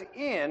 Whereas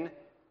in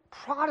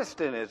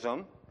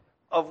Protestantism,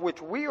 of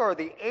which we are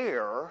the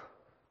heir,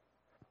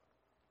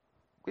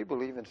 we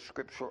believe in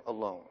Scripture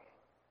alone.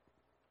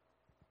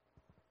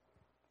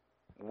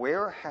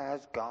 Where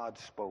has God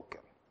spoken?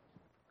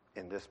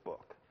 In this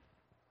book.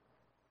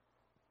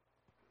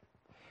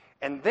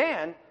 And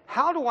then,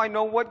 how do I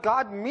know what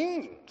God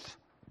means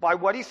by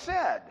what he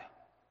said?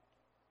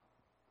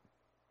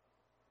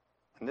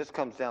 And this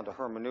comes down to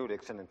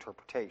hermeneutics and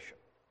interpretation.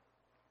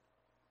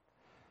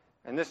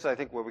 And this is, I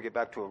think, where we get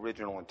back to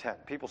original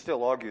intent. People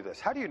still argue this.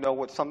 How do you know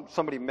what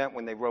somebody meant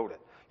when they wrote it?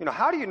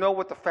 How do you know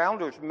what the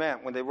founders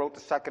meant when they wrote the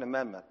Second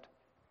Amendment?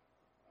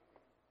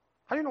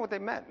 How do you know what they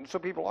meant? And so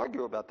people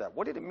argue about that.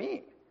 What did it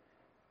mean?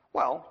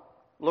 Well,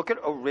 look at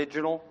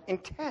original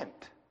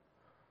intent.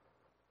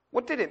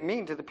 What did it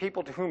mean to the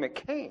people to whom it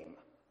came?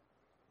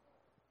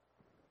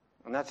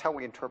 And that's how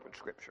we interpret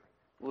Scripture.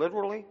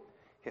 Literally,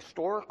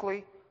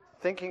 historically,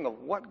 thinking of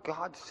what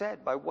God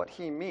said by what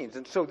he means.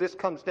 And so this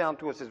comes down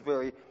to us as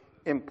very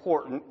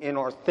important in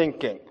our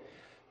thinking.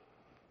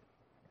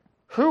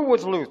 Who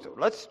was Luther?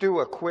 Let's do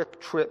a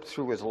quick trip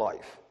through his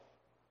life.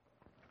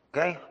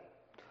 Okay?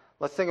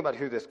 Let's think about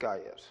who this guy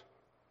is.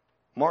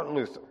 Martin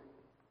Luther.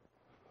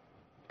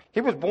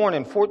 He was born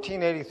in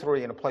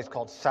 1483 in a place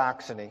called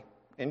Saxony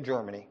in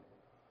Germany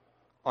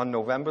on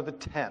November the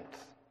 10th.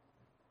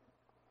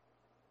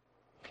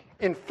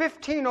 In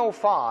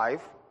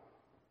 1505,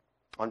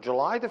 on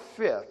July the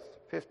 5th,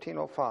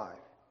 1505,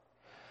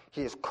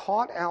 he is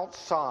caught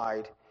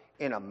outside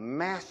in a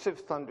massive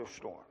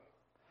thunderstorm,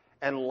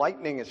 and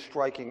lightning is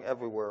striking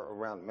everywhere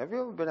around him. Have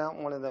you ever been out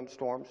in one of them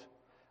storms?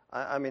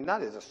 I mean,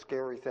 that is a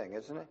scary thing,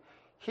 isn't it?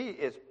 He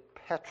is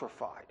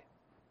petrified.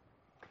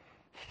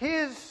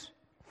 His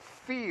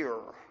fear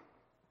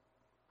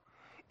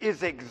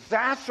is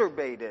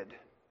exacerbated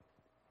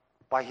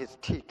by his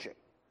teaching,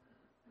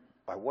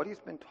 by what he's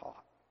been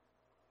taught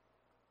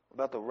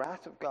about the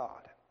wrath of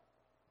God.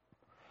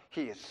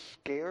 He is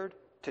scared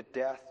to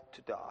death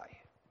to die.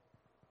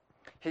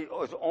 He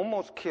was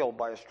almost killed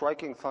by a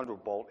striking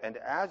thunderbolt, and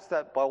as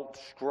that bolt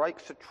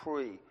strikes a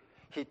tree,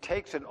 he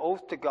takes an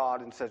oath to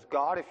God and says,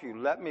 God, if you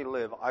let me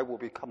live, I will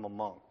become a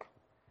monk.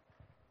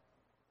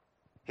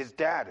 His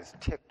dad is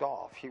ticked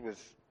off. He was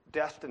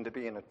destined to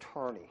be an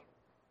attorney.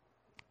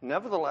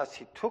 Nevertheless,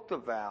 he took the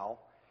vow.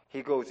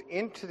 He goes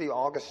into the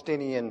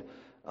Augustinian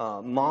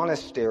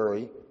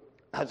monastery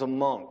as a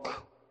monk.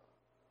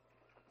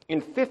 In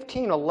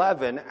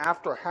 1511,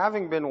 after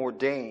having been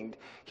ordained,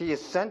 he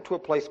is sent to a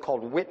place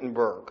called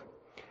Wittenberg.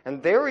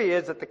 And there he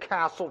is at the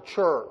castle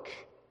church.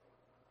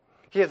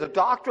 He has a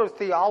doctor of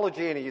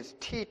theology and he is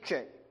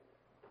teaching.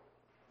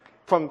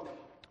 From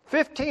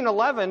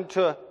 1511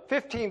 to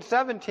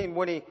 1517,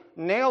 when he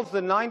nails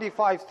the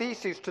 95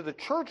 Theses to the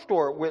church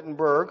door at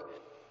Wittenberg,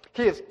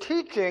 he is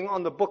teaching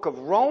on the book of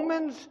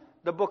Romans,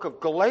 the book of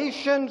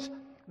Galatians,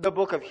 the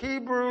book of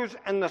Hebrews,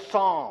 and the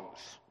Psalms.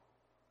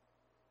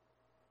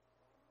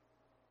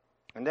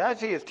 And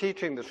as he is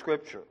teaching the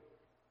Scripture,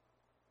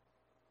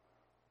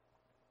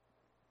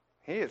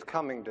 he is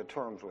coming to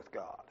terms with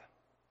God.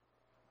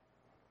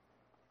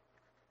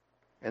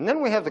 And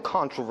then we have the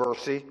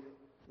controversy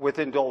with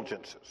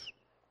indulgences.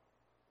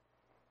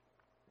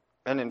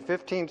 And in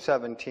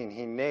 1517,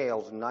 he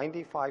nails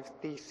 95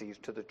 Theses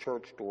to the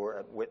church door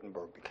at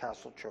Wittenberg, the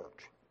castle church.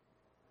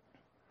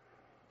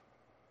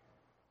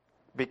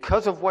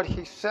 Because of what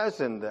he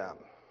says in them,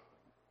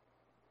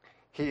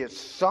 he is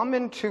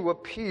summoned to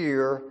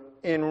appear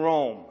in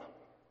Rome.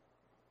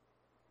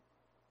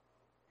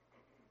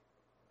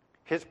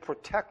 His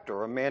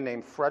protector, a man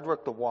named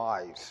Frederick the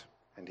Wise,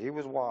 and he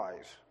was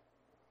wise,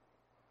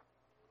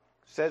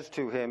 says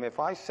to him,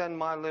 if I send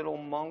my little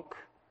monk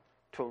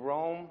to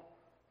Rome,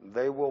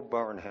 they will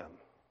burn him.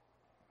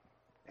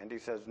 And he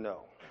says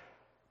no.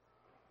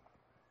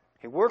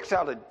 He works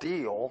out a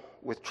deal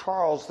with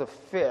Charles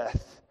V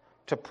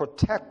to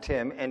protect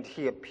him, and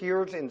he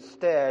appears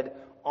instead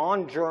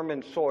on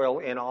German soil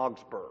in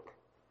Augsburg.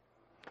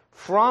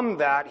 From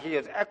that, he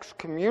is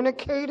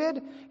excommunicated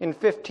in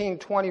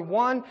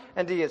 1521,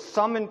 and he is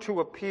summoned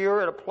to appear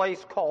at a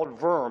place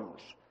called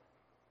Worms.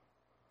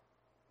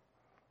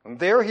 And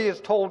there he is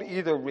told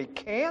either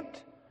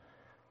recant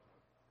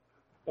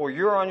or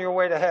you're on your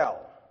way to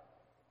hell.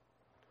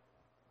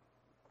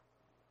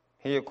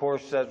 He, of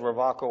course, says,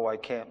 Ravako, I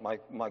can't.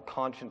 My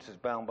conscience is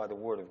bound by the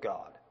word of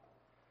God.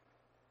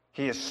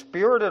 He is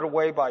spirited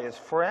away by his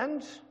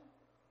friends.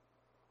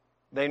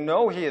 They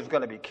know he is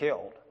going to be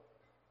killed.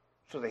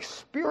 So they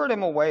spirit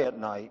him away at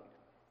night.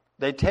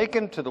 They take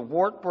him to the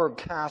Wartburg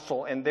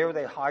Castle, and there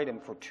they hide him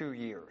for 2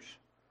 years.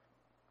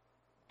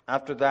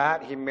 After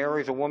that, he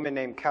marries a woman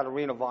named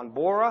Katharina von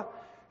Bora,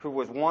 who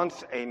was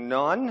once a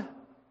nun.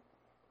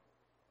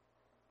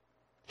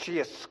 She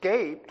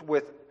escaped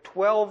with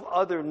 12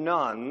 other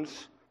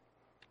nuns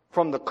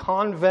from the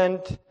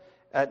convent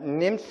at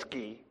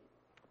Nimsky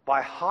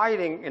by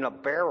hiding in a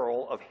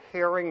barrel of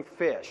herring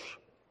fish.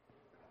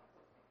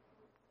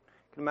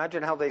 You can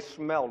imagine how they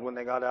smelled when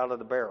they got out of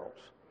the barrels.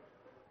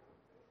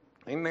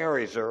 He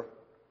marries her.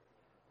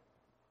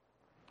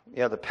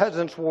 You have the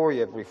Peasants' War,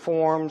 you have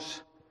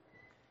reforms,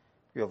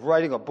 you have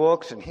writing of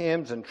books and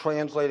hymns and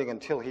translating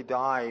until he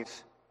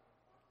dies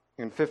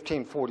in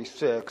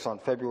 1546 on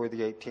February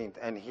the 18th,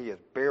 and he is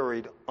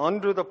buried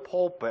under the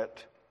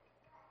pulpit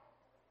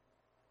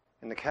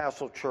in the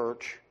castle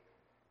church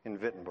in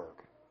Wittenberg.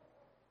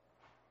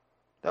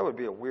 That would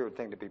be a weird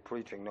thing to be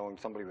preaching, knowing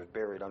somebody was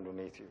buried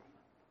underneath you.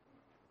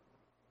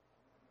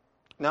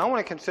 Now I want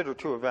to consider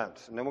two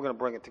events, and then we're going to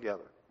bring it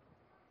together.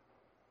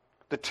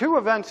 The two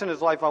events in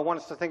his life I want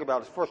us to think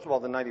about is, first of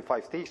all, the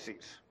 95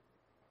 Theses.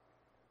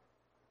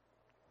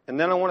 And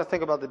then I want to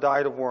think about the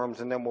diet of worms,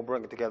 and then we'll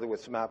bring it together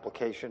with some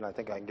application. I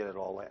think I can get it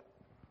all in.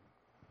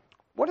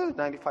 What are the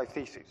 95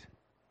 Theses?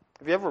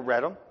 Have you ever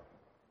read them?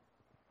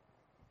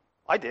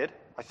 I did.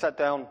 I sat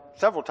down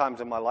several times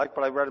in my life,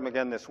 but I read them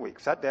again this week.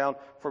 Sat down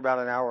for about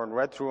an hour and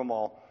read through them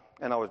all,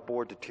 and I was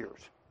bored to tears.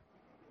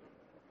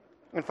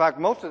 In fact,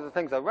 most of the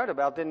things I read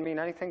about didn't mean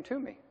anything to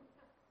me.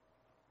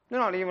 They're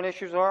not even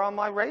issues that are on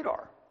my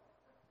radar.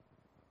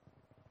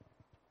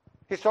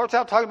 He starts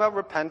out talking about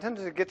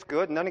repentance, it gets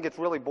good, and then it gets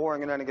really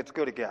boring, and then it gets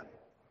good again.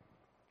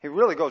 He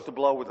really goes to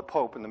blow with the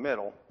Pope in the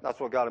middle. That's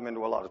what got him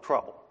into a lot of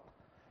trouble.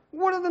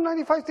 What are the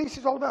 95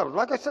 Theses all about?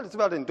 Like I said, it's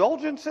about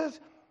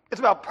indulgences. It's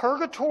about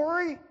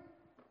purgatory.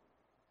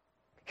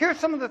 Here's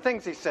some of the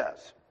things he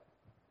says.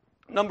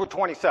 Number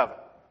 27.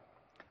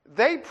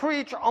 They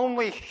preach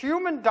only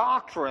human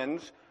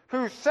doctrines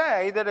who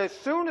say that as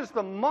soon as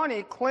the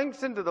money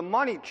clinks into the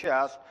money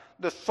chest,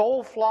 the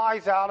soul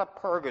flies out of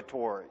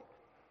purgatory.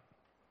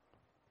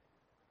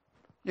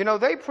 You know,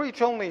 they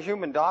preach only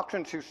human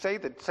doctrines who say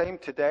the same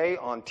today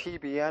on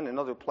TBN and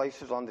other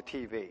places on the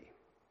TV.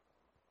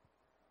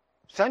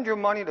 Send your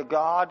money to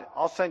God,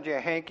 I'll send you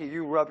a hanky,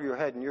 you rub your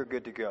head and you're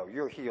good to go.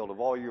 You're healed of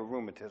all your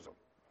rheumatism.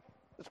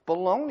 It's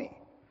baloney.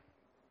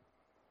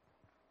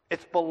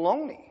 It's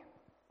baloney.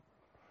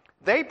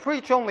 They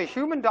preach only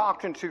human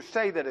doctrines who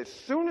say that as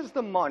soon as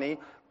the money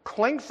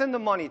clinks in the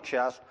money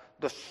chest,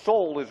 the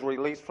soul is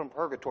released from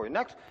purgatory.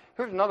 Next,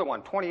 here's another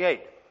one,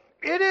 28.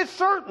 It is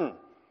certain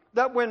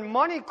that when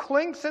money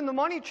clinks in the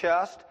money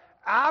chest,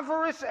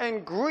 avarice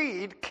and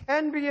greed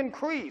can be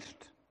increased.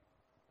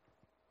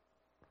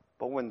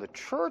 But when the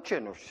church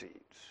intercedes,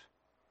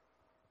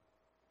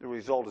 the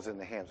result is in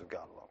the hands of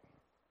God alone.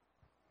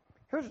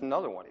 Here's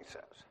another one he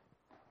says.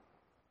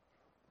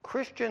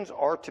 Christians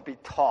are to be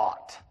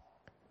taught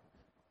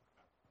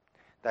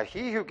that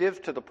he who gives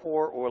to the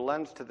poor or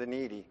lends to the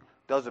needy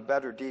does a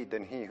better deed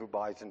than he who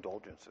buys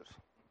indulgences.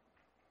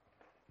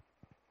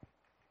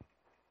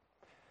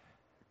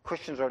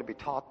 Christians are to be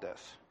taught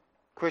this.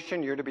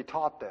 Christian, you're to be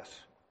taught this.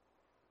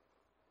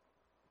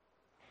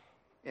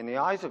 In the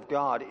eyes of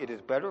God, it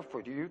is better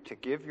for you to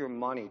give your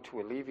money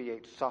to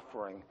alleviate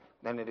suffering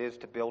than it is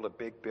to build a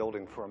big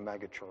building for a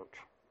megachurch.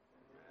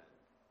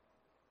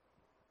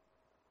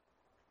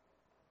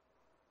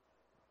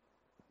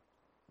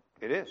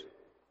 It is.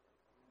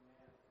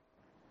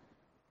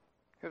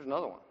 Here's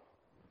another one.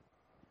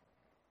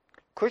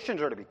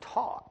 Christians are to be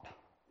taught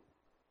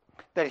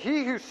that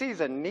he who sees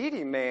a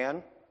needy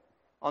man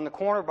on the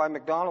corner by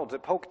McDonald's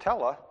at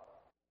Pocatello,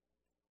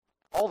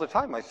 all the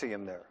time I see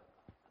him there,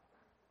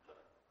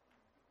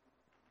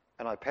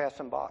 and I pass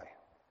him by.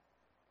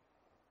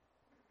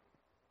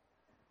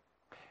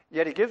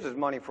 Yet he gives his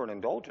money for an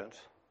indulgence.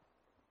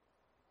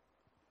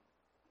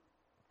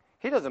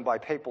 He doesn't buy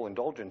papal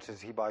indulgences,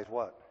 he buys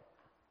what?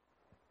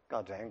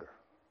 God's anger.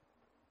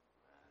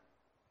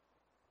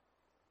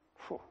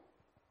 Whew.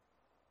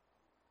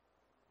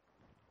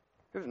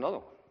 Here's another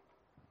one.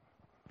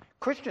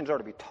 Christians are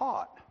to be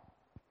taught.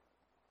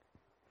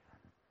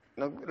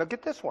 Now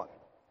get this one.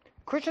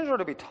 Christians are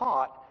to be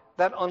taught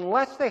that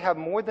unless they have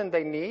more than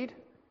they need,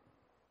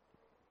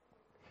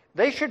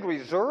 they should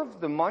reserve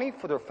the money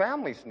for their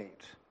family's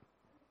needs.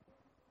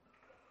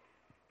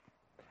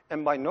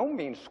 And by no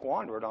means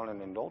squander it on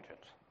an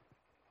indulgence.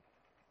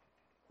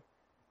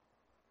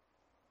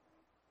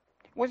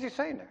 What is he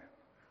saying there?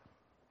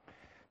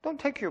 Don't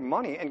take your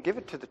money and give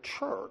it to the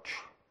church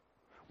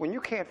when you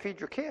can't feed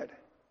your kid.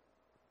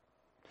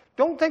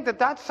 Don't think that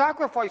that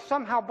sacrifice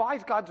somehow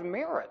buys God's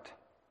merit.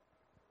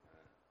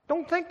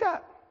 Don't think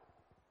that.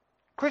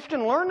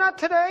 Christian, learn that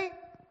today.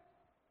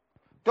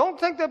 Don't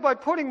think that by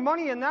putting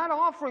money in that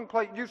offering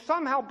plate, you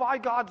somehow buy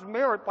God's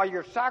merit by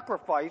your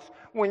sacrifice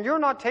when you're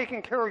not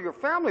taking care of your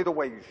family the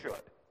way you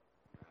should.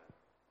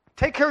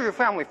 Take care of your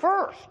family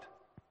first.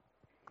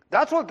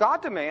 That's what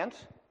God demands.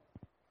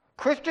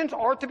 Christians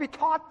are to be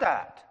taught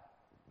that.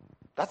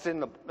 That's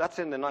in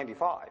the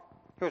 95.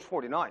 Here's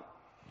 49.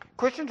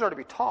 Christians are to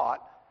be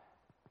taught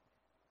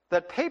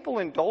that papal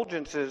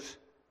indulgences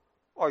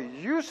are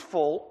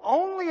useful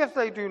only if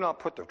they do not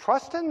put their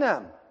trust in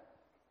them.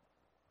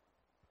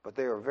 But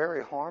they are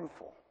very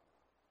harmful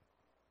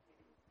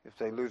if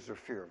they lose their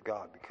fear of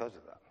God because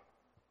of that.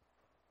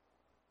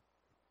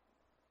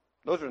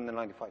 Those are in the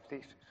 95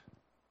 Theses.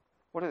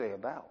 What are they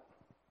about?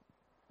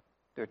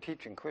 They're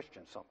teaching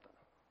Christians something.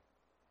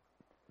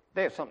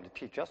 They have something to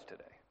teach us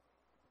today.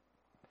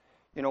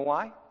 You know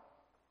why?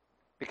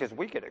 Because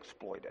we get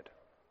exploited.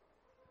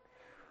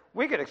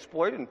 We get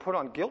exploited and put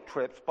on guilt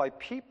trips by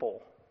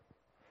people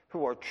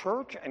who are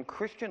church and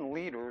Christian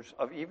leaders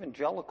of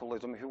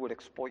evangelicalism who would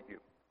exploit you.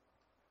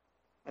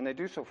 And they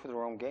do so for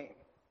their own gain.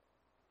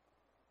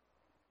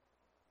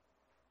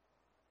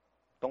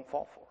 Don't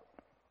fall for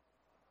it.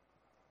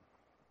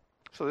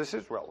 So this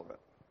is relevant.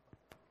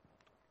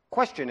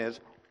 Question is,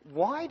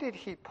 why did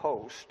he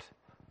post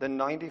the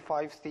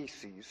 95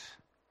 Theses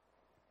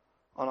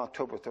on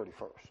October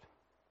 31st?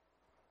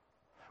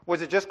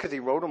 Was it just because he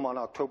wrote them on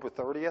October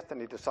 30th and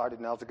he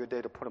decided now's a good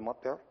day to put them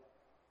up there?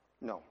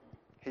 No,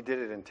 he did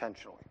it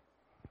intentionally.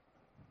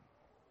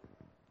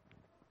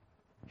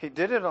 He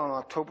did it on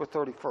October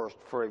 31st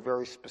for a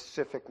very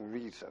specific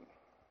reason.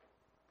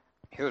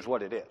 Here's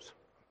what it is.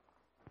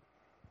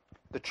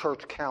 The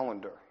church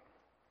calendar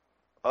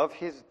of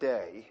his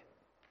day,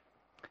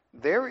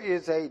 there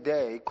is a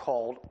day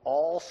called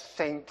All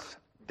Saints'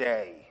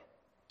 Day.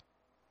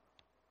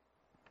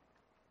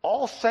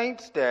 All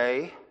Saints'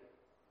 Day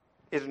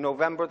is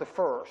November the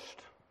 1st.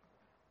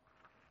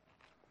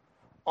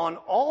 On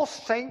All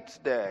Saints'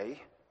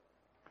 Day,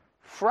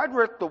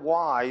 Frederick the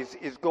Wise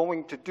is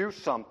going to do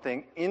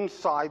something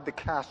inside the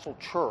castle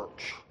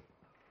church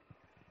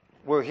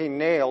where he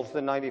nails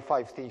the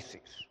 95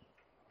 Theses.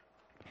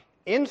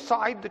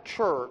 Inside the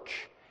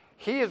church,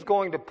 he is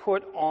going to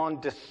put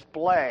on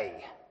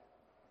display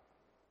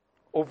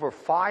over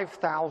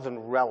 5,000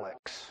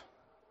 relics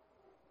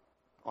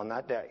on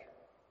that day.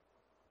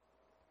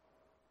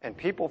 And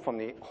people from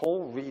the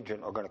whole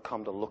region are going to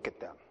come to look at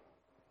them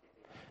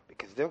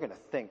because they're going to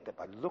think that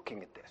by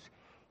looking at this,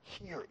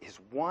 here is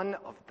one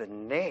of the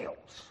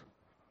nails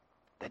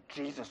that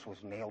Jesus was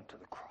nailed to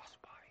the cross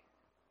by.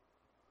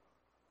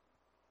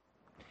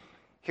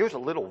 Here's a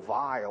little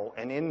vial,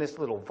 and in this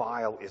little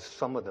vial is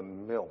some of the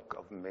milk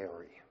of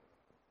Mary.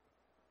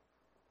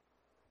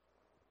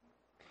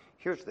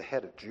 Here's the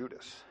head of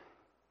Judas.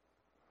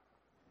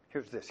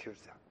 Here's this, here's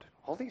that.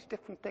 All these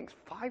different things.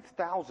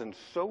 5,000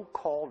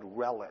 so-called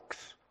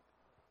relics.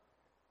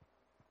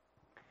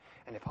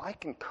 And if I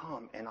can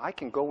come and I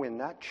can go in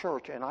that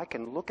church and I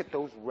can look at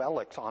those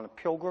relics on a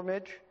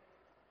pilgrimage,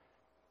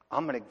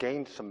 I'm going to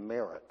gain some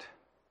merit.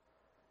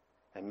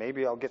 And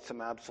maybe I'll get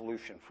some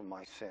absolution from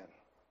my sin.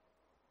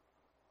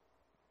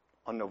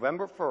 On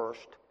November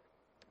 1st,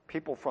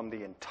 people from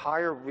the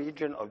entire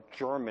region of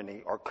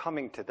Germany are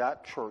coming to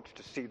that church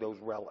to see those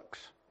relics.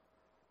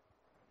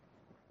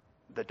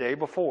 The day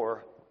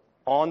before,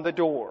 on the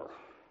door,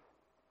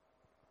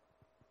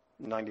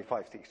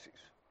 95 Theses.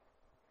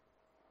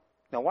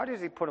 Now, why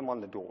does he put them on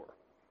the door?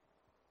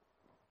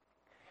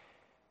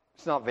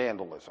 It's not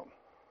vandalism.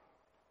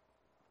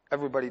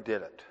 Everybody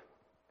did it.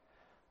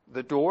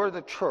 The door of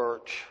the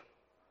church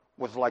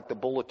was like the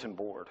bulletin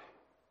board.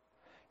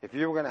 If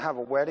you were going to have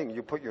a wedding,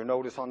 you put your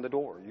notice on the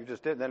door. You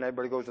just did, then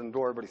everybody goes in the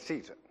door, everybody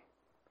sees it.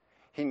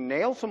 He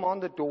nails them on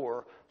the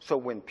door so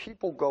when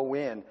people go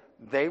in,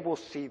 they will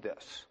see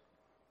this.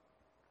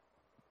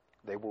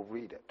 They will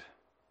read it.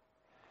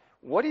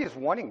 What he is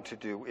wanting to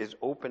do is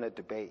open a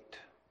debate.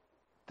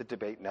 The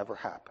debate never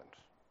happens.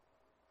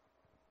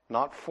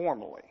 Not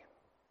formally,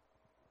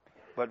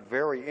 but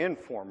very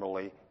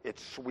informally, it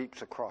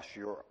sweeps across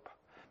Europe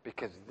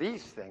because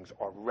these things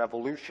are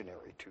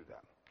revolutionary to them.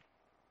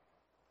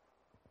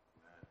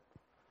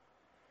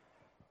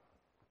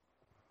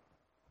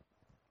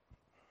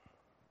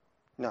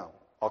 Now,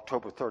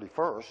 October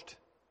 31st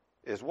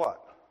is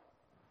what?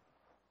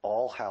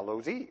 All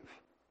Hallows Eve.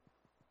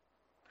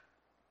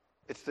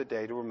 It's the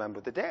day to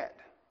remember the dead.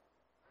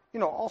 You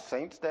know, All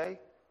Saints' Day,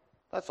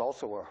 that's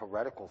also a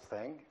heretical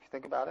thing, if you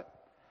think about it.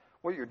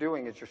 What you're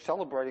doing is you're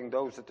celebrating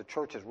those that the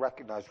church has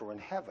recognized are in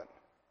heaven.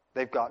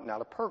 They've gotten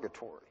out of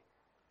purgatory.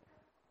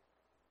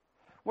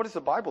 What does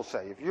the Bible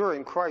say? If you're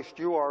in Christ,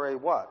 you are a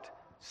what?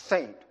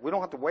 Saint. We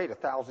don't have to wait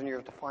 1,000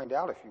 years to find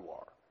out if you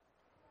are.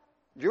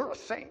 You're a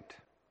saint.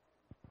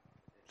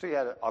 So you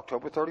had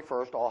October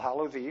 31st, All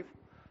Hallows Eve,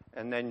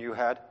 and then you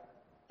had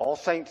All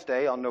Saints'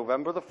 Day on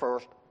November the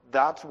 1st.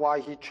 That's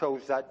why he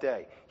chose that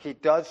day. He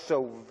does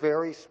so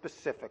very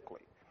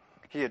specifically.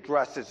 He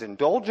addresses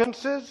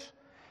indulgences.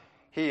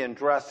 He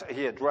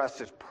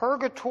addresses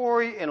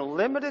purgatory in a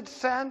limited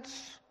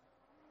sense.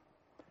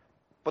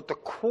 But the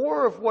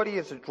core of what he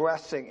is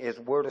addressing is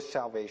where does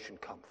salvation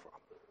come from?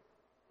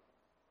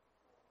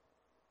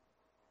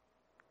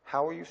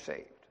 How are you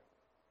saved?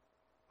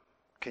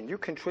 Can you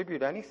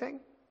contribute anything?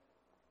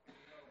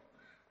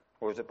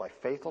 Or is it by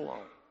faith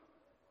alone?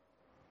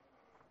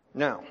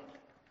 Now,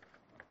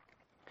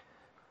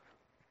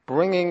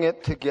 bringing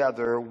it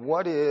together,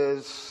 what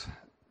is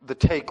the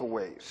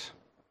takeaways?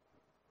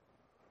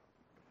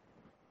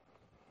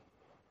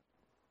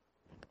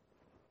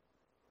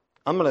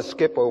 I'm going to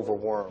skip over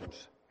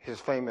Worms,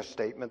 his famous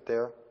statement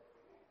there.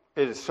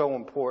 It is so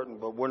important,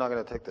 but we're not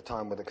going to take the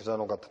time with it because I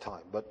don't got the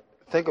time. But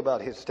think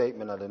about his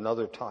statement at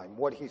another time,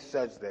 what he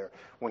says there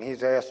when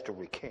he's asked to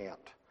recant.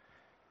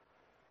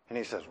 And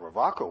he says,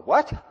 Ravako,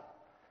 what?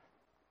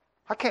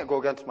 I can't go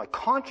against my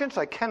conscience.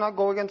 I cannot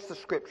go against the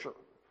Scripture.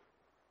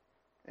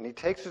 And he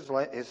takes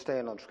his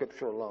stand on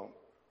Scripture alone.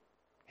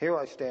 Here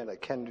I stand, I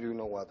can do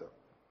no other.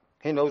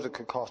 He knows it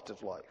could cost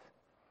his life.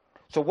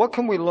 So what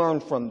can we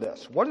learn from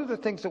this? What are the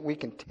things that we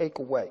can take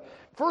away?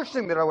 First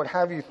thing that I would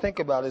have you think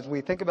about as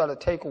we think about a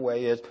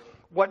takeaway is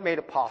what made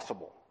it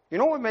possible. You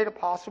know what made it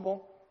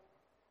possible?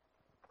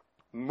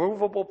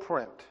 Movable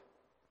print.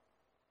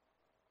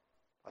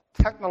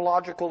 A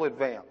technological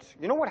advance.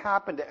 You know what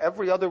happened to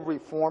every other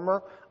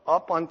reformer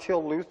up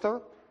until Luther?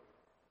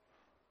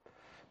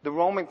 The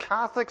Roman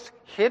Catholics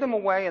hid him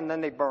away and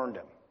then they burned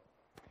him.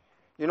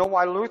 You know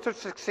why Luther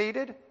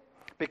succeeded?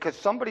 Because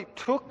somebody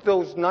took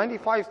those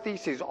 95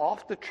 Theses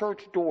off the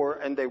church door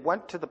and they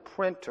went to the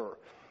printer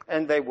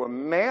and they were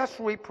mass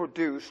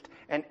reproduced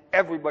and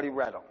everybody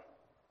read them.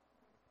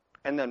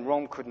 And then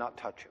Rome could not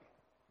touch him.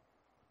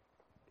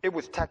 It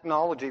was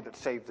technology that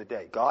saved the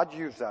day. God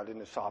used that in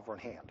his sovereign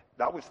hand.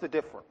 That was the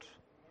difference.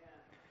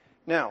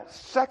 Now,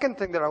 second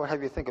thing that I would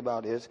have you think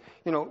about is,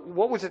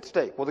 what was at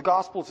stake? Well, the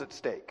gospel's at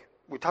stake.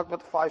 We talked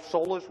about the 5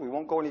 solas. We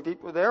won't go any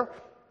deeper there.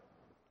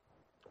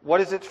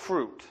 What is its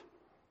fruit?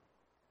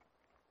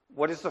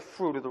 What is the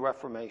fruit of the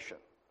Reformation?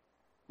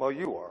 Well,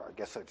 you are, I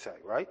guess I'd say,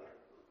 right?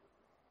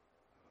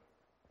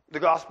 The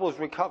gospel is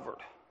recovered.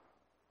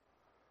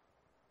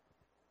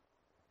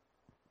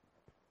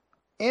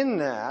 In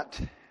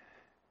that,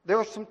 there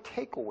are some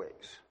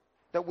takeaways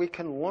that we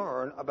can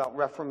learn about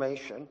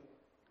Reformation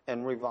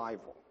and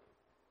revival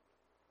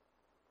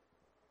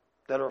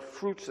that are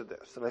fruits of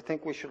this that I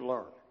think we should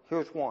learn.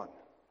 Here's one.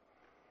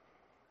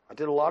 I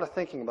did a lot of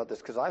thinking about this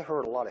because I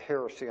heard a lot of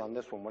heresy on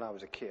this one when I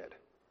was a kid.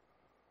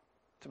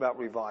 It's about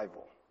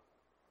revival.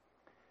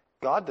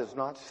 God does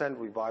not send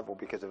revival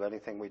because of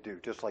anything we do,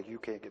 just like you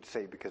can't get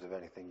saved because of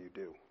anything you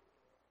do.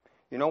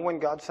 You know when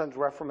God sends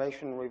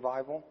reformation and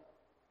revival?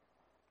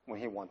 When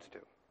he wants to.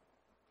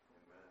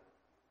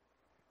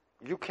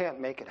 You can't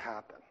make it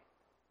happen.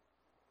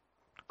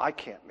 I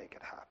can't make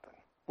it happen.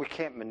 We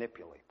can't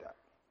manipulate that.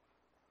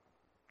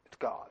 It's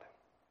God.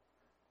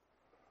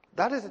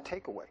 That is a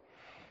takeaway.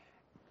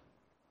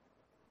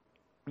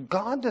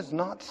 God does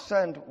not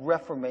send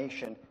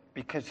reformation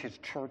because his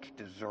church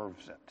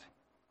deserves it.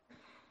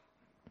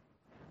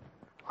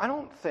 I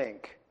don't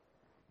think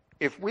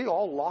if we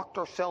all locked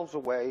ourselves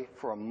away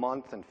for a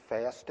month and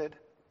fasted,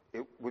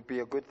 it would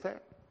be a good thing.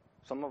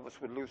 Some of us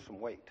would lose some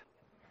weight.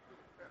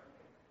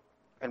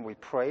 And we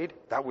prayed,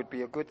 that would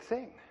be a good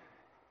thing.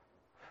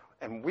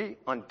 And we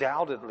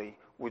undoubtedly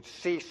would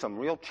see some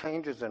real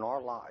changes in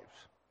our lives.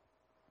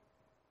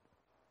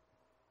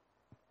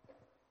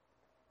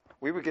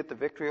 We would get the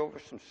victory over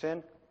some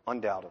sin,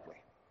 undoubtedly.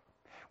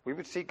 We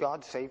would see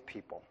God save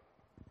people.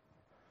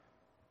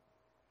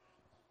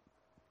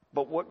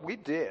 But what we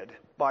did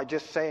by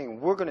just saying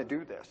we're going to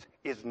do this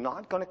is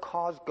not going to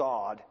cause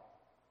God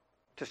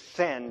to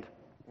send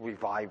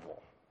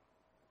revival.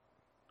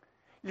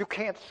 You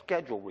can't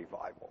schedule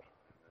revival.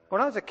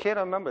 When I was a kid,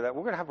 I remember that.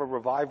 We're going to have a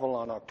revival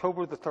on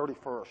October the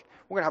 31st.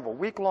 We're going to have a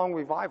week-long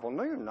revival.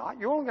 No, you're not.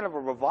 You're only going to have a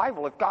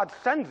revival if God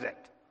sends it.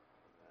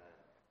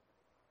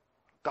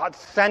 God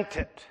sent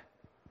it.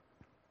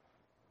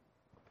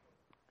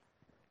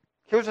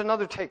 Here's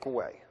another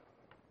takeaway.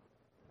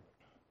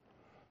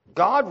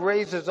 God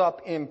raises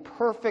up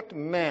imperfect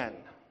men,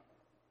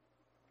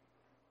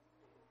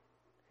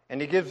 and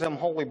he gives them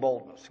holy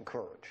boldness and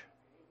courage.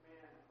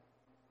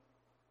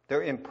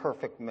 They're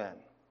imperfect men.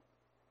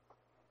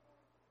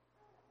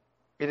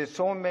 It is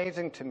so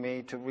amazing to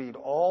me to read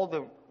all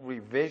the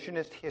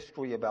revisionist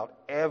history about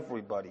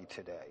everybody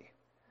today.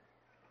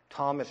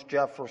 Thomas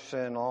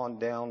Jefferson on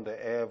down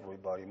to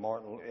everybody,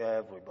 Martin,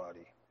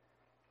 everybody.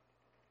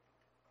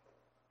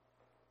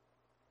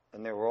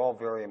 And they were all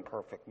very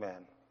imperfect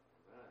men.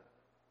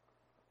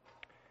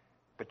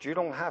 But you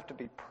don't have to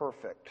be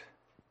perfect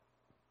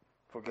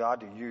for God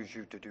to use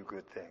you to do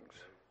good things.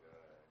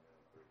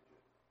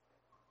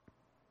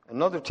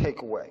 Another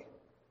takeaway.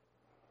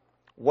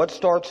 What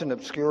starts in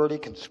obscurity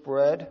can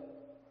spread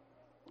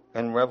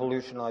and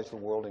revolutionize the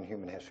world and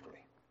human history.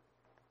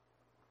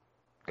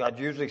 God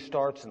usually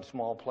starts in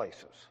small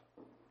places.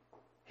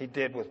 He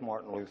did with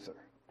Martin Luther.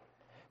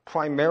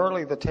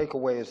 Primarily the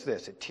takeaway is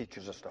this: it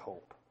teaches us to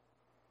hope.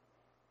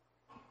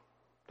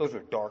 Those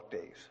are dark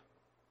days.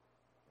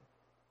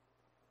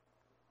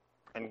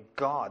 And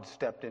God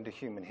stepped into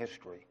human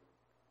history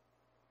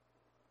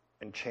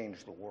and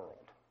changed the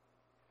world.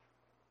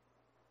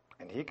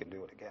 And he can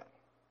do it again.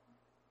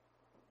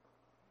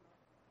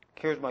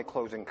 Here's my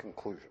closing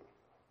conclusion.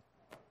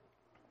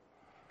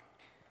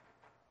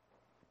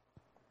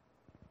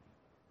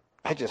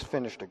 I just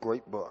finished a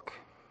great book.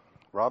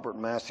 Robert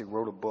Massey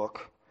wrote a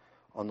book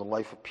on the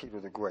life of Peter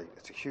the Great.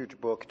 It's a huge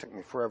book. It took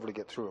me forever to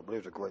get through it, but it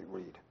was a great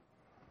read.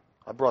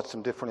 I brought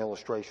some different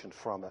illustrations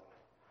from it.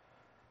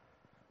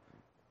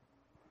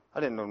 I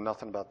didn't know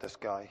nothing about this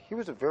guy. He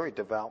was a very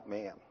devout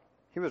man.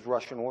 He was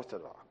Russian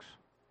Orthodox.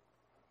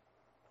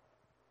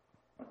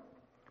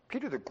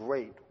 Peter the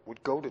Great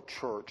would go to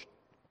church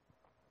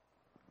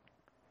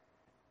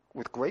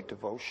with great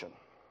devotion.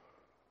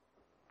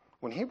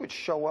 When he would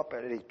show up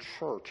at a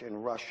church in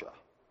Russia,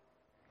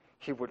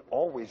 he would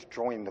always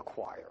join the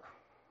choir.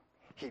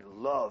 He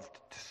loved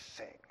to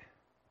sing.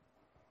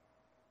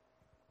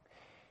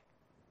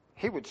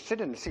 He would sit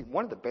in the seat.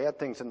 One of the bad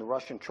things in the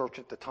Russian church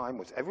at the time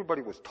was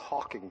everybody was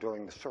talking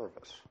during the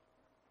service.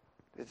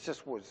 It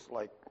just was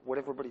like what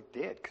everybody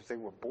did because they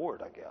were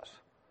bored, I guess.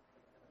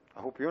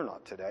 I hope you're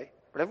not today.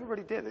 But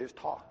everybody did. They just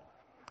talked.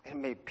 And it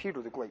made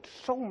Peter the Great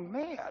so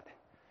mad.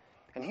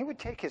 And he would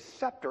take his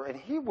scepter and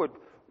he would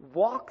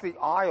walk the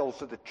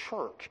aisles of the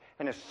church,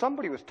 and if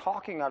somebody was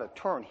talking out of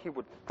turn, he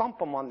would thump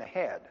them on the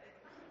head.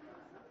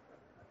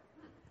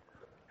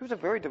 He was a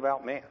very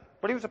devout man,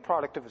 but he was a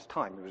product of his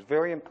time. He was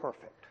very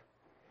imperfect.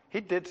 He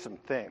did some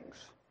things.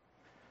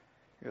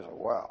 He was like,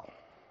 wow.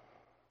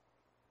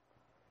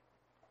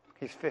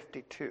 He's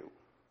 52.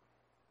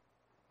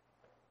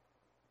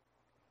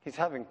 He's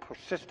having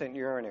persistent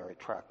urinary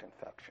tract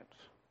infections.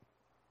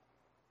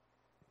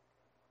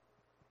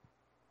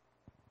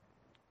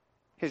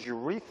 His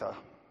urethra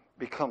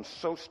becomes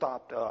so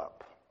stopped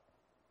up,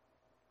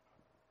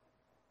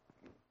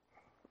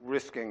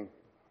 risking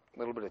a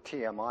little bit of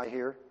TMI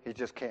here, he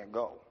just can't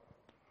go.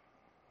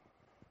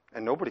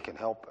 And nobody can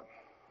help him.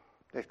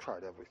 They've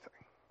tried everything.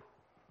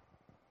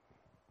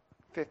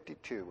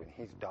 52, and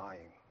he's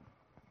dying.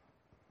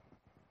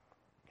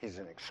 He's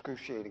in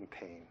excruciating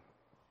pain.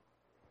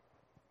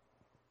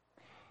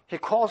 He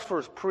calls for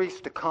his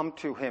priest to come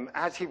to him,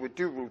 as he would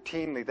do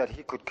routinely, that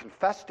he could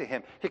confess to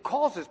him. He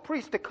calls his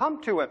priest to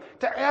come to him,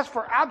 to ask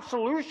for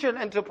absolution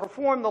and to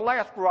perform the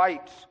last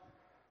rites.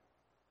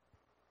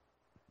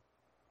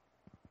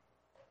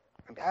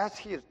 And as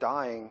he is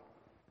dying,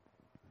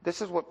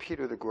 this is what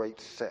Peter the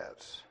Great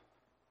says.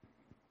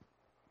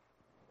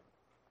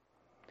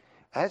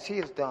 As he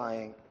is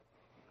dying,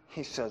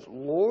 he says,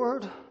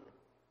 Lord,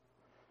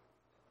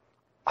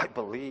 I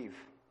believe.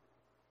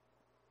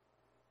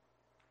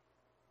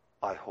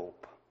 I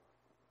hope.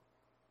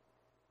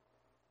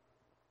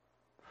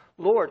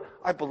 Lord,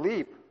 I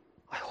believe.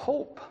 I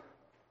hope.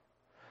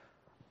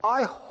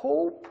 I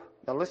hope.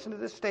 Now listen to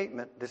this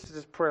statement. This is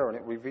his prayer, and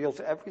it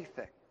reveals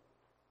everything.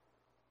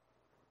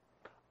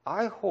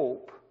 I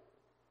hope,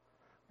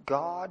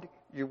 God,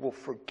 you will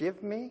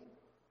forgive me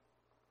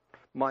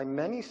my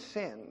many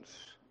sins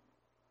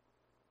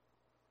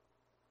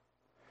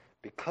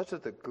because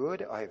of the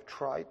good I have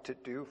tried to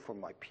do for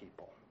my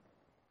people.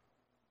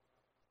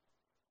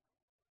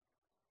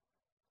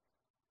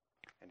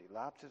 And he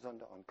lapses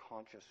into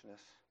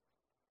unconsciousness.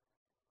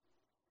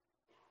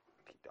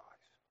 He dies.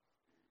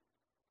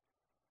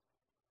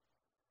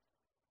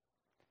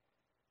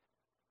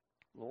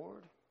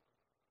 Lord,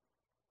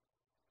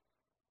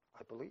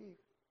 I believe.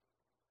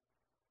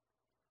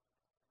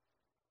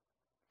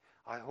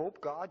 I hope,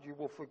 God, you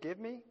will forgive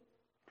me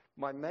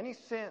my many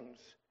sins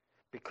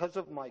because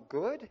of my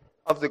good,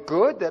 of the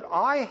good that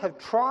I have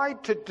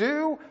tried to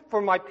do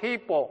for my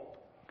people.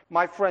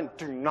 My friend,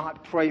 do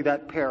not pray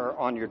that prayer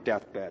on your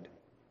deathbed.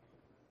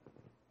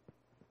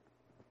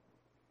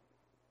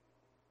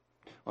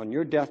 On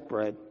your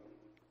deathbed,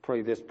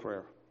 pray this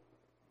prayer.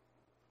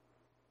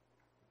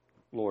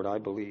 Lord, I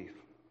believe.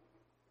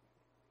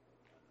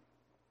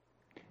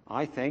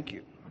 I thank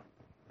you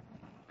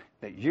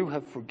that you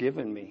have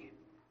forgiven me,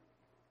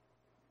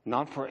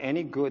 not for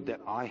any good that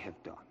I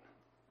have done,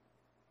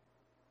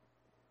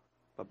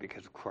 but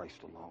because of Christ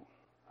alone.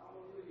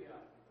 Hallelujah.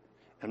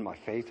 And my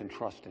faith and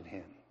trust in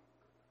him.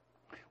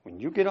 When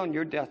you get on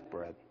your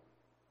deathbed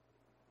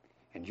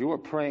and you are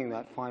praying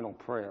that final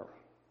prayer,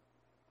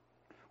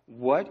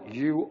 what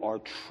you are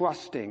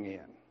trusting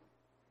in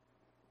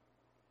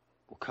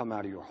will come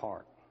out of your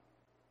heart.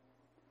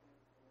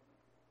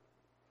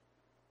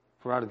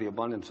 For out of the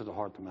abundance of the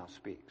heart the mouth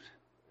speaks.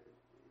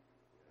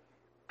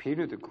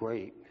 Peter the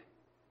Great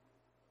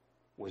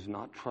was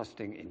not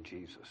trusting in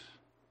Jesus.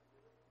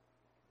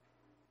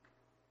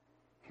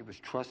 He was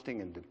trusting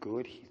in the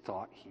good he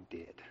thought he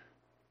did.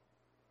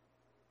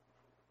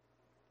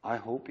 I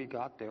hope he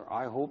got there.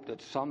 I hope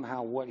that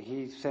somehow what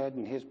he said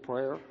in his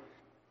prayer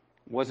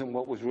wasn't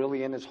what was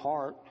really in his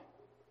heart.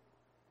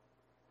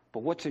 But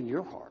what's in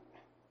your heart?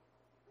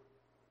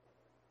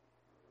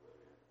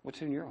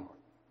 What's in your heart?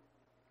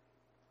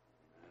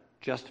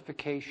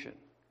 Justification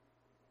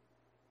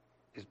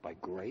is by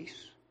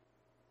grace,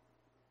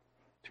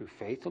 through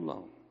faith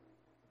alone,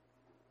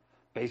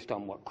 based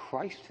on what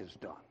Christ has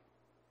done,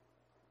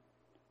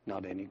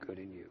 not any good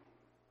in you.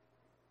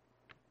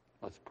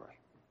 Let's pray.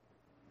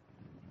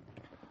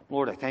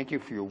 Lord, I thank you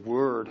for your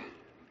word.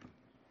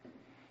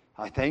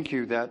 I thank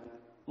you that,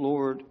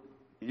 Lord,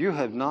 you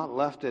have not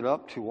left it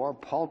up to our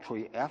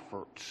paltry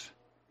efforts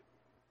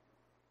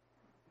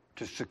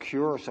to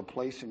secure us a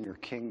place in your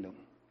kingdom.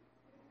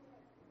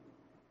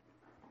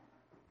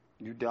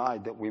 You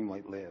died that we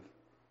might live.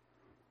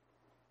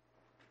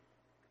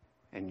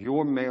 And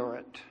your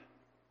merit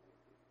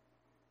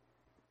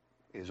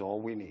is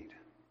all we need.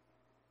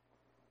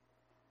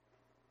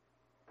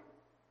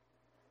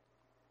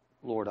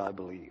 Lord, I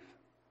believe.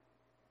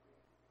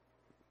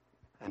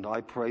 And I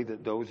pray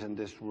that those in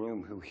this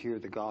room who hear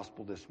the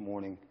gospel this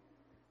morning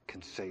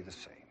can say the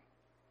same.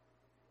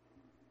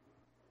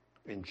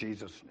 In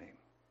Jesus' name,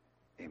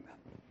 amen.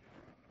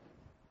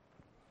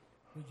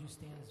 Would you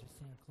stand as we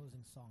sing a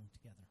closing song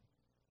together?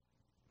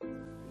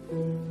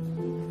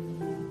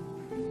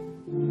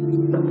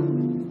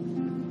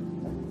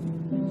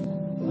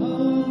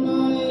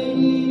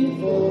 Almighty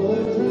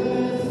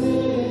fortress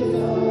is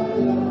our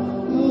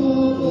God, no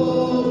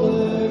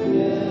bulwark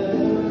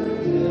never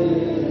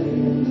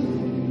fails.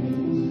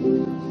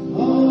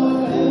 Our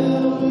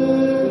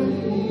helper,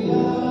 we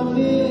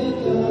amid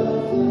the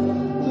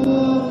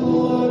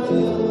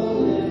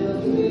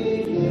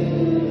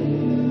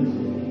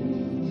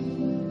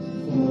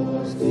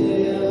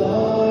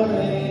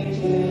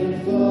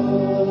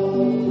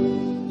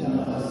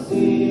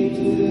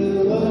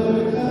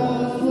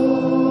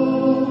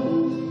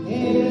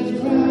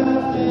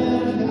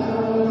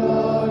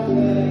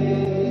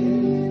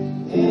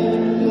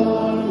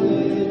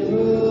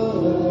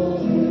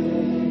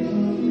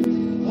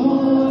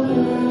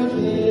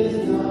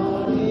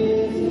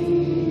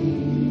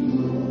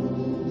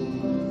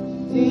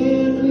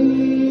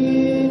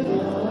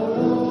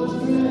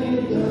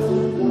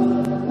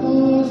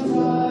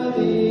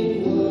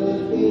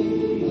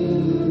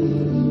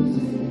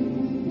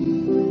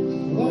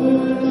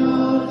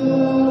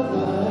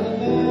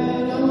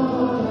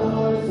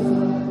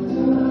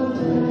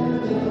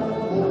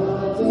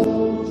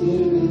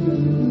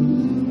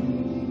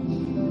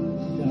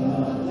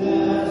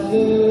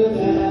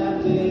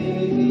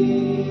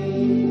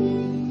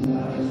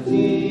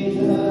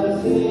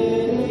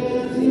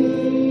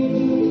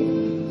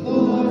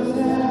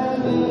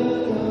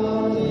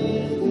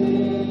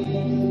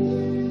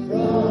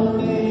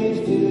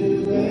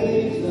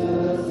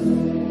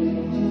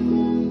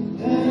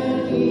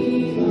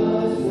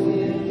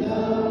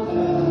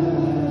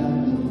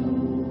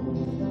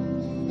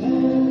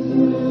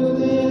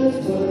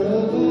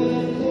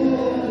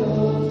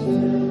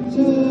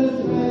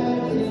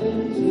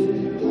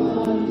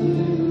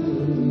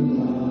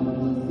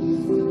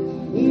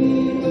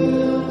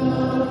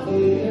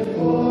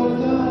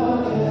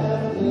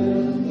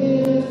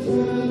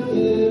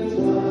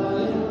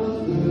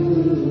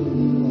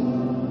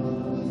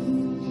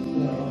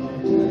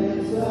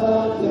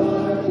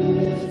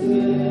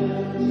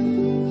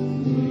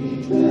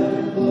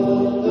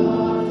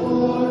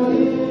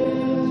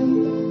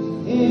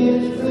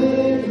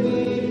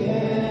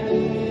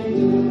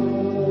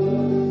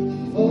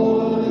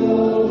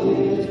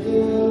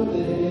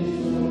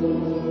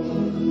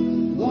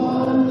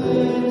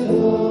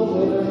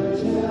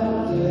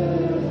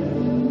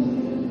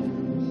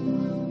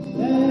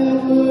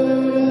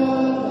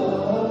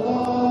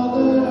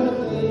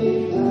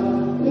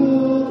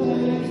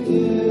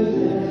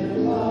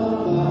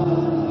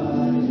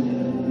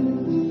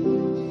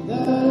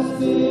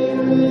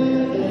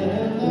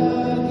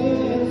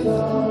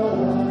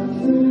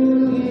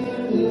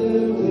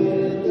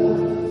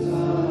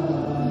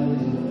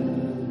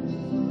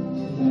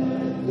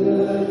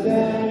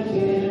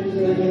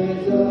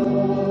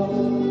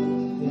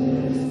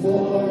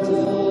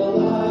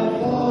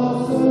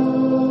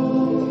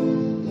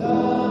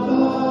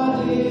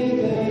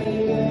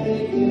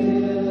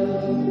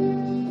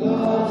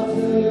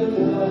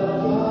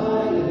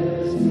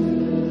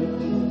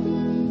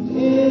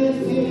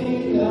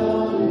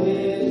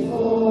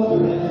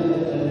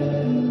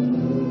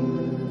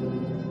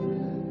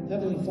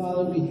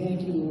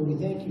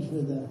thank you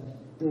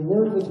for the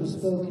word which was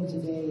spoken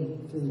today,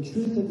 for the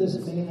truth of this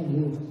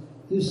man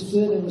who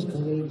stood and was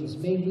courageous.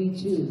 May we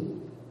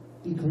too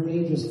be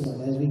courageous,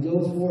 Lord, as we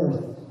go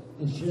forth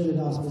and share the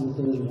gospel with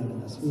those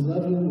around us. We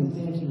love you and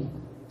we thank you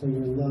for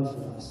your love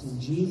for us. In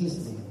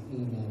Jesus' name,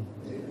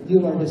 amen.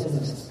 You are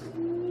dismissed.